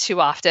that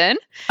too often."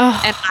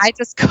 Oh. And I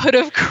just could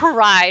have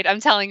cried. I'm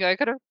telling you, I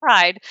could have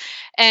cried.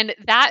 And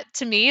that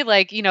to me,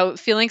 like,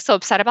 feeling so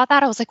upset about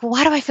that, I was like, well,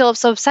 why do I feel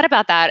so upset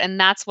about that? And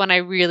that's when I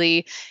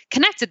really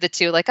connected the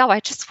two. Like, oh,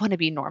 I just want to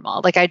be normal.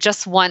 Like, I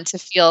just want to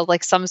feel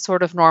like some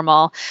sort of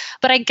normal.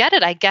 But I get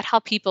it. I get how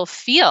people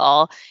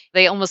feel.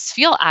 They almost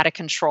feel out of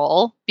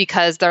control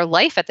because their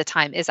life at the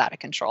time is out of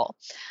control.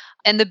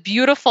 And the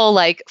beautiful,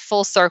 like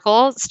full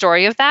circle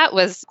story of that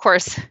was, of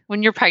course,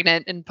 when you're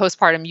pregnant and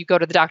postpartum, you go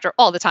to the doctor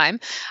all the time.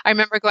 I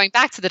remember going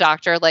back to the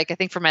doctor, like I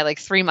think for my like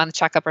 3-month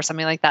checkup or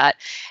something like that.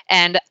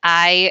 And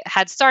I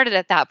had started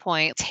at that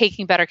point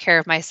taking better care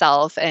of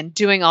myself and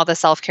doing all the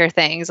self-care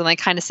things and like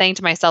kind of saying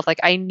to myself,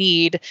 like, I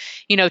need,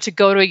 to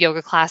go to a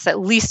yoga class at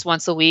least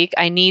once a week.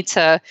 I need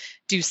to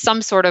do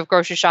some sort of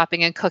grocery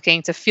shopping and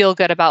cooking to feel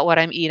good about what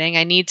I'm eating.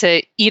 I need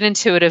to eat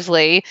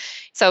intuitively.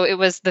 So it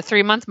was the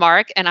 3-month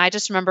mark. And I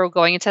just remember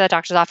going into the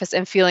doctor's office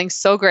and feeling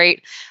so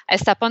great. I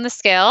step on the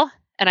scale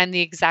and I'm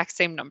the exact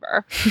same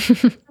number.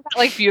 Isn't that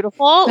like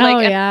beautiful?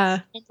 Like, yeah.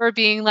 I remember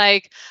being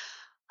like,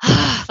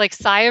 like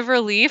sigh of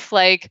relief.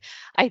 Like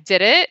I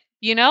did it,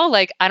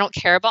 like I don't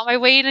care about my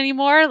weight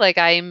anymore. Like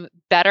I'm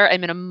better.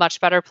 I'm in a much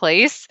better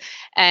place.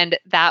 And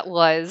that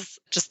was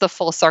just the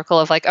full circle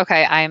of like,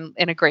 okay, I'm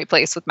in a great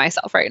place with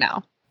myself right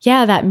now.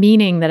 Yeah, that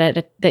meaning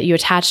that you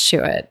attach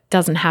to it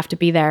doesn't have to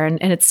be there.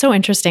 And it's so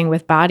interesting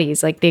with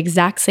bodies, like the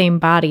exact same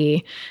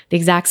body, the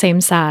exact same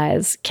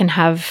size can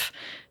have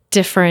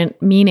different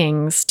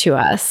meanings to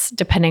us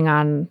depending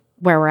on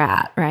where we're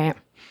at, right?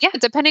 Yeah,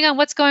 depending on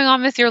what's going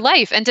on with your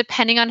life and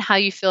depending on how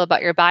you feel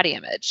about your body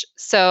image.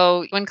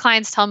 So when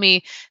clients tell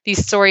me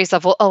these stories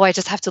of, well, oh, I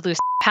just have to lose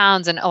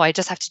pounds and, oh, I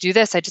just have to do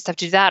this, I just have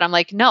to do that. I'm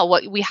like, no,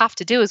 what we have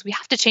to do is we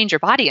have to change your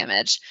body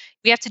image.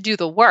 We have to do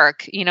the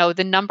work.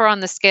 The number on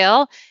the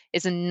scale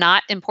is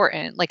not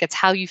important. Like it's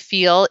how you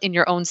feel in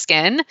your own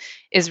skin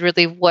is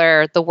really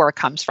where the work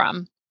comes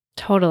from.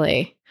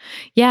 Totally.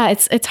 Yeah,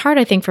 it's hard,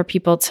 I think, for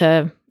people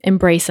to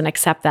embrace and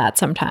accept that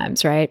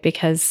sometimes, right?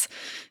 Because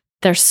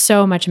there's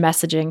so much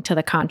messaging to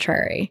the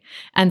contrary.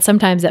 And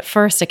sometimes at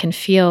first it can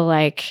feel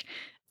like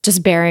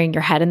just burying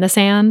your head in the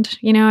sand.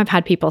 I've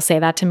had people say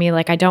that to me,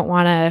 like, I don't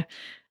want to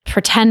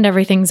pretend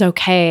everything's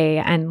okay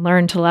and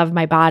learn to love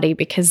my body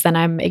because then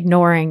I'm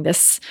ignoring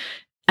this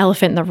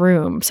elephant in the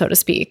room, so to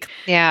speak.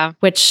 Yeah.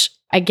 Which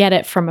I get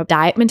it from a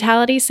diet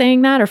mentality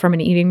saying that, or from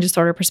an eating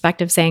disorder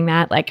perspective saying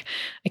that. Like,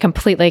 I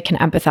completely can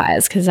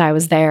empathize because I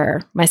was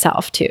there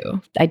myself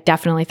too. I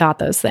definitely thought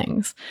those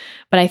things.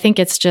 But I think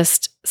it's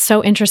just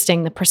so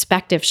interesting the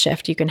perspective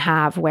shift you can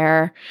have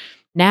where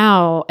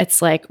now it's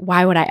like,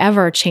 why would I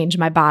ever change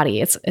my body?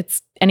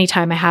 It's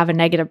anytime I have a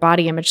negative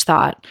body image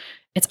thought,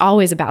 it's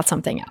always about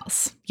something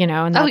else, and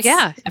Oh, that's,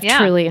 yeah. I've Yeah.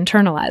 truly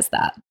internalized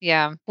that.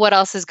 Yeah. What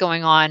else is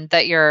going on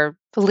that you're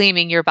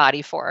blaming your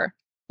body for?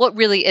 What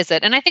really is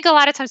it? And I think a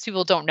lot of times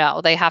people don't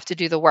know. They have to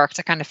do the work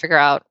to kind of figure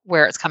out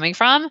where it's coming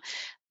from.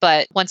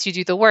 But once you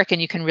do the work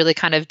and you can really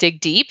kind of dig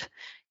deep,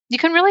 you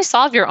can really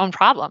solve your own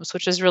problems,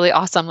 which is really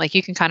awesome. Like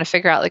you can kind of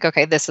figure out like,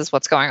 okay, this is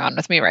what's going on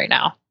with me right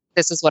now.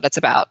 This is what it's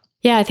about.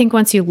 Yeah, I think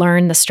once you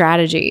learn the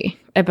strategy,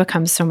 it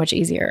becomes so much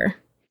easier.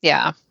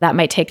 Yeah. That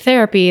might take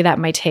therapy, that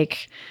might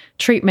take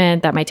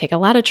treatment, that might take a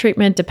lot of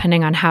treatment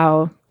depending on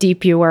how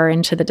deep you were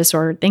into the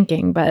disordered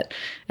thinking, but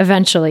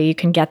eventually you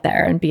can get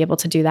there and be able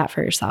to do that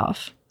for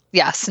yourself.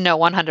 Yes. No,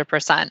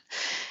 100%.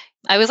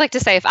 I always like to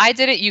say, if I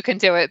did it, you can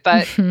do it,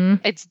 but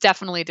it's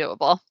definitely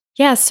doable.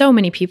 Yeah, so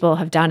many people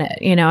have done it.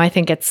 I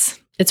think it's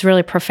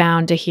really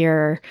profound to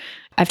hear.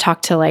 I've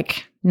talked to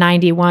like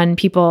 91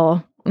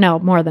 people, no,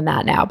 more than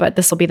that now, but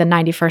this will be the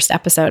 91st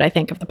episode, I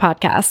think, of the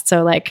podcast.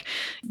 So like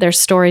there's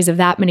stories of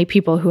that many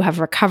people who have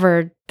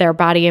recovered their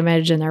body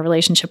image and their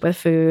relationship with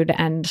food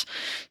and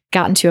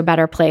gotten to a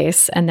better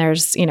place. And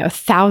there's,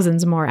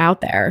 thousands more out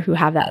there who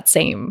have that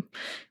same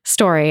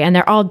story. And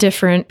they're all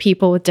different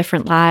people with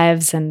different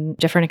lives and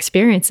different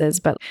experiences,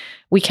 but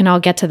we can all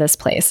get to this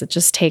place. It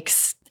just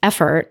takes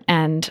effort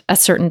and a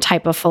certain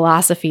type of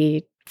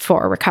philosophy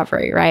for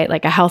recovery, right?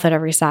 Like a health at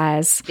every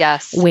size,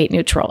 Yes. weight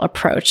neutral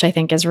approach, I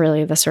think is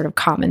really the sort of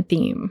common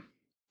theme.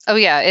 Oh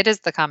yeah, it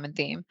is the common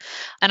theme.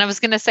 And I was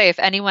going to say, if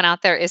anyone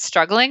out there is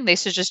struggling, they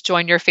should just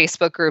join your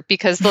Facebook group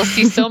because they'll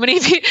see so many,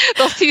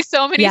 they'll see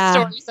so many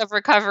stories of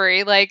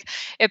recovery. Like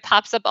it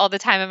pops up all the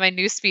time in my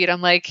newsfeed.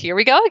 I'm like, here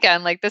we go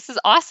again. Like, this is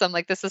awesome.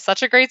 Like, this is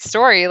such a great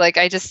story. Like,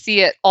 I just see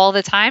it all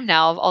the time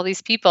now of all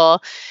these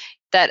people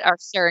that are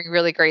sharing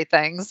really great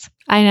things.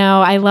 I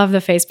know. I love the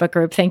Facebook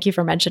group. Thank you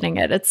for mentioning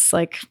it. It's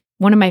like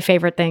one of my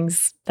favorite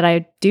things that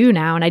I do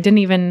now.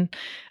 And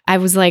I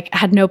was like,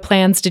 had no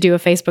plans to do a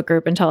Facebook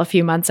group until a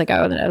few months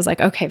ago. And then I was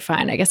like, okay,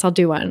 fine, I guess I'll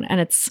do one.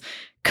 And it's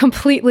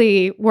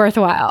completely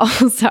worthwhile.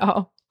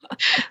 So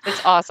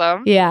it's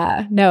awesome.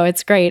 Yeah, no,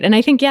 it's great. And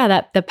I think,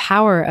 that the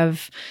power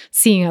of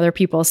seeing other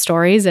people's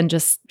stories and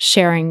just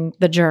sharing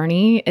the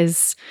journey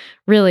is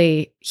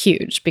really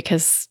huge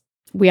because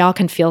we all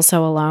can feel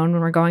so alone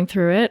when we're going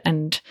through it.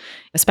 And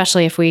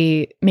especially if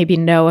we maybe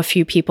know a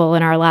few people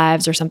in our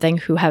lives or something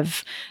who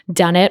have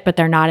done it, but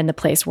they're not in the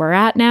place we're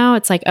at now.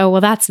 It's like, oh,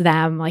 well, that's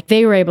them. Like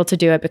they were able to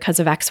do it because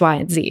of X, Y,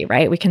 and Z,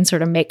 right? We can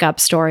sort of make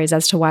up stories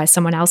as to why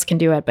someone else can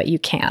do it, but you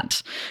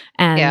can't.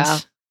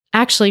 And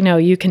actually, no,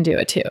 you can do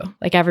it too.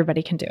 Like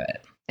everybody can do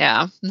it.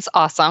 Yeah, it's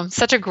awesome.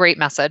 Such a great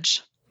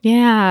message.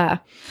 Yeah.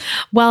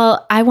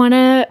 Well, I want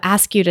to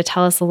ask you to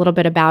tell us a little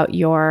bit about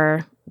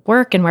your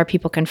work and where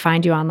people can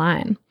find you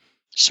online.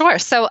 Sure.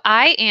 So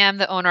I am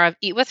the owner of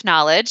Eat With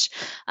Knowledge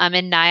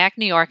in Nyack,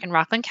 New York, and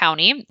Rockland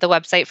County. The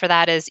website for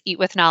that is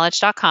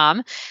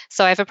eatwithknowledge.com.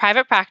 So I have a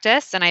private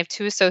practice and I have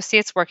 2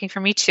 associates working for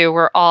me too.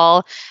 We're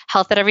all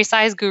health at every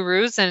size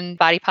gurus and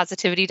body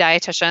positivity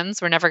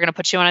dietitians. We're never going to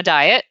put you on a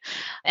diet.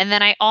 And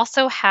then I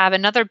also have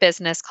another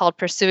business called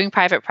Pursuing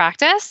Private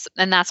Practice,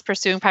 and that's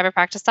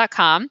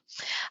pursuingprivatepractice.com.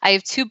 I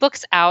have 2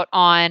 books out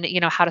on,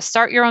 how to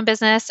start your own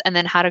business and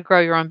then how to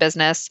grow your own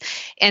business.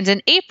 And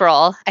in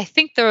April, I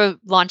think the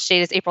launch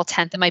date is April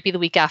 10th. It might be the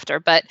week after,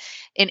 but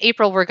in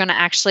April, we're going to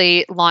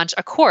actually launch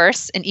a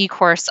course, an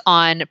e-course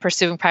on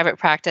pursuing private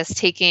practice,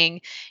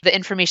 taking the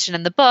information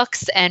in the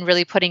books and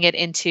really putting it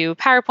into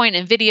PowerPoint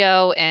and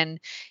video and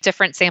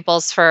different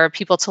samples for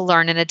people to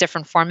learn in a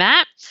different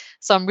format.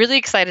 So I'm really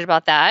excited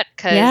about that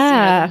because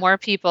the more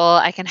people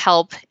I can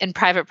help in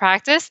private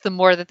practice, the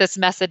more that this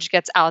message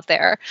gets out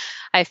there,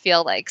 I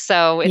feel like.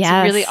 So it's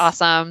really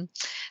awesome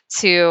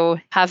to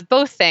have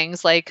both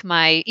things, like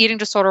my eating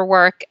disorder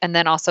work and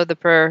then also the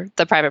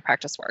private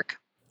practice work.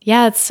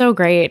 Yeah, it's so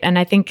great. And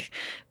I think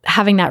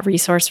having that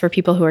resource for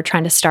people who are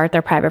trying to start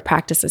their private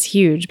practice is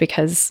huge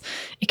because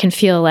it can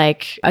feel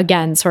like,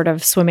 again, sort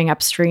of swimming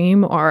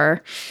upstream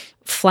or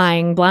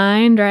flying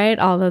blind, right?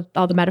 All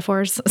the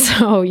metaphors.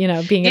 So,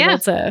 being able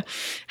to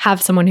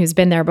have someone who's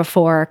been there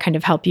before kind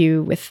of help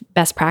you with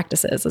best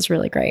practices is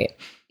really great.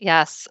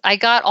 Yes. I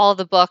got all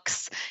the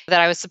books that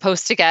I was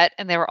supposed to get,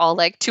 and they were all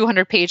like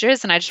 200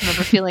 pages. And I just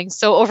remember feeling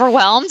so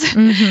overwhelmed.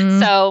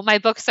 So my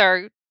books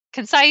are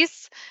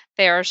concise.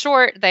 They are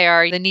short. They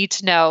are the need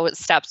to know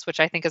steps, which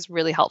I think is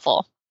really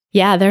helpful.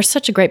 Yeah, they're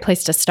such a great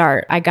place to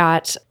start. I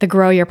got the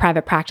Grow Your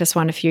Private Practice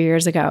one a few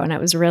years ago, and it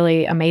was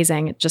really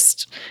amazing. It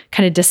just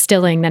kind of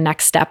distilling the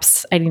next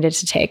steps I needed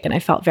to take, and I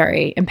felt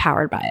very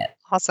empowered by it.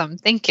 Awesome.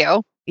 Thank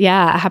you.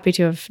 Yeah, happy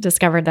to have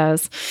discovered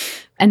those.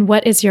 And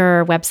what is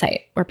your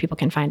website where people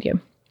can find you?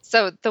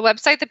 So the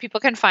website that people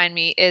can find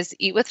me is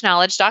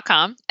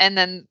eatwithknowledge.com. And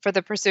then for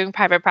the Pursuing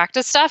Private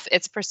Practice stuff,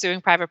 it's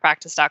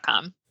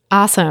pursuingprivatepractice.com.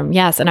 Awesome.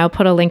 Yes. And I'll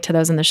put a link to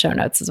those in the show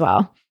notes as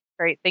well.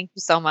 Great. Thank you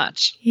so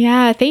much.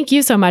 Yeah. Thank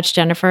you so much,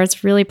 Jennifer.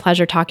 It's really a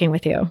pleasure talking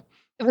with you.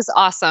 It was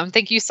awesome.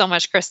 Thank you so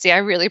much, Christy. I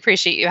really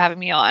appreciate you having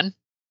me on.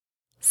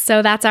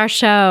 So that's our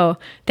show.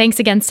 Thanks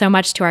again so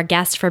much to our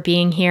guest for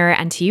being here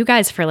and to you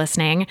guys for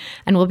listening.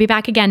 And we'll be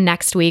back again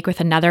next week with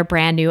another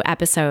brand new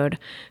episode.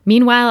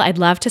 Meanwhile, I'd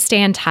love to stay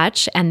in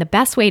touch. And the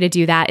best way to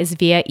do that is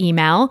via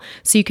email.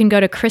 So you can go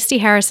to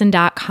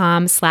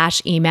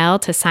christyharrison.com/email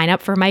to sign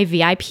up for my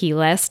VIP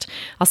list.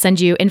 I'll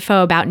send you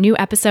info about new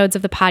episodes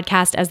of the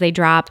podcast as they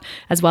drop,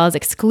 as well as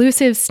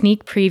exclusive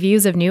sneak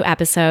previews of new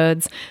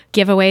episodes,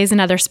 giveaways and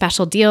other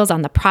special deals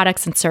on the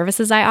products and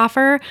services I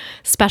offer,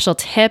 special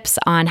tips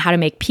on how to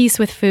make peace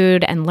with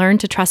food and learn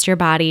to trust your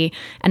body,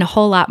 and a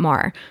whole lot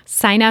more.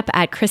 Sign up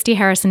at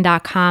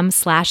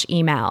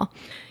christyharrison.com/email.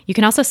 You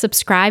can also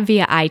subscribe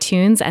via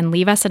iTunes and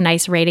leave us a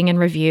nice rating and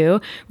review,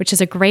 which is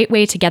a great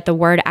way to get the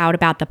word out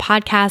about the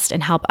podcast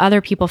and help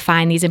other people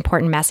find these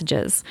important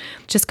messages.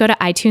 Just go to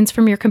iTunes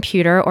from your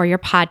computer or your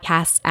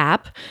podcasts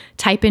app,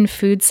 type in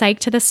Food Psych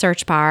to the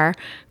search bar,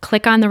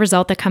 click on the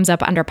result that comes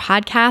up under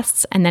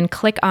podcasts, and then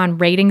click on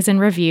ratings and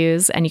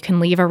reviews, and you can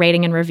leave a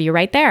rating and review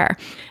right there.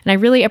 And I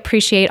really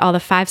appreciate all the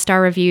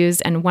 5-star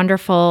reviews and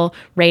wonderful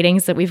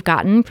ratings that we've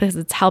gotten because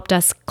it's helped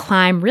us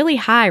climb really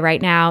high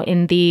right now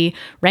in the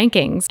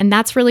rankings. And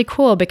that's really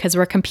cool because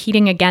we're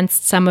competing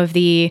against some of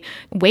the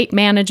weight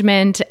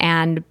management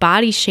and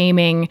body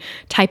shaming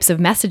types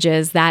of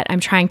messages that I'm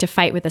trying to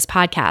fight with this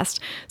podcast.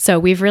 So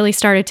we've really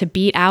started to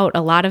beat out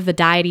a lot of the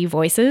diety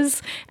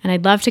voices, and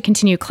I'd love to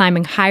continue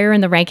climbing higher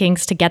in the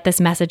rankings to get this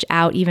message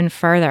out even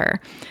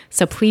further.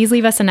 So please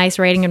leave us a nice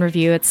rating and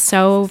review. It's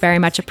so very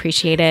much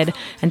appreciated.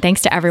 And thanks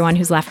to everyone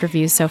who's left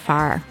reviews so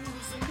far.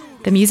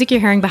 The music you're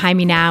hearing behind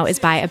me now is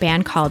by a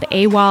band called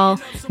AWOL,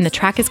 and the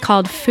track is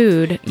called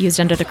Food, used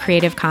under the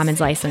Creative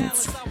Commons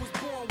license.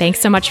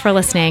 Thanks so much for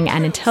listening,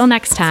 and until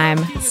next time,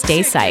 stay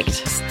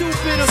psyched.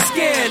 Stupid or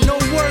scared, no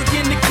work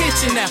in the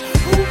kitchen now.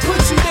 Who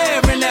put you there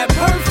in that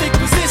perfect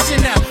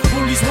position now?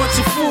 Bullies want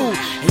your food,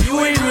 and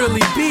you ain't really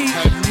beef.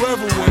 Have you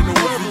ever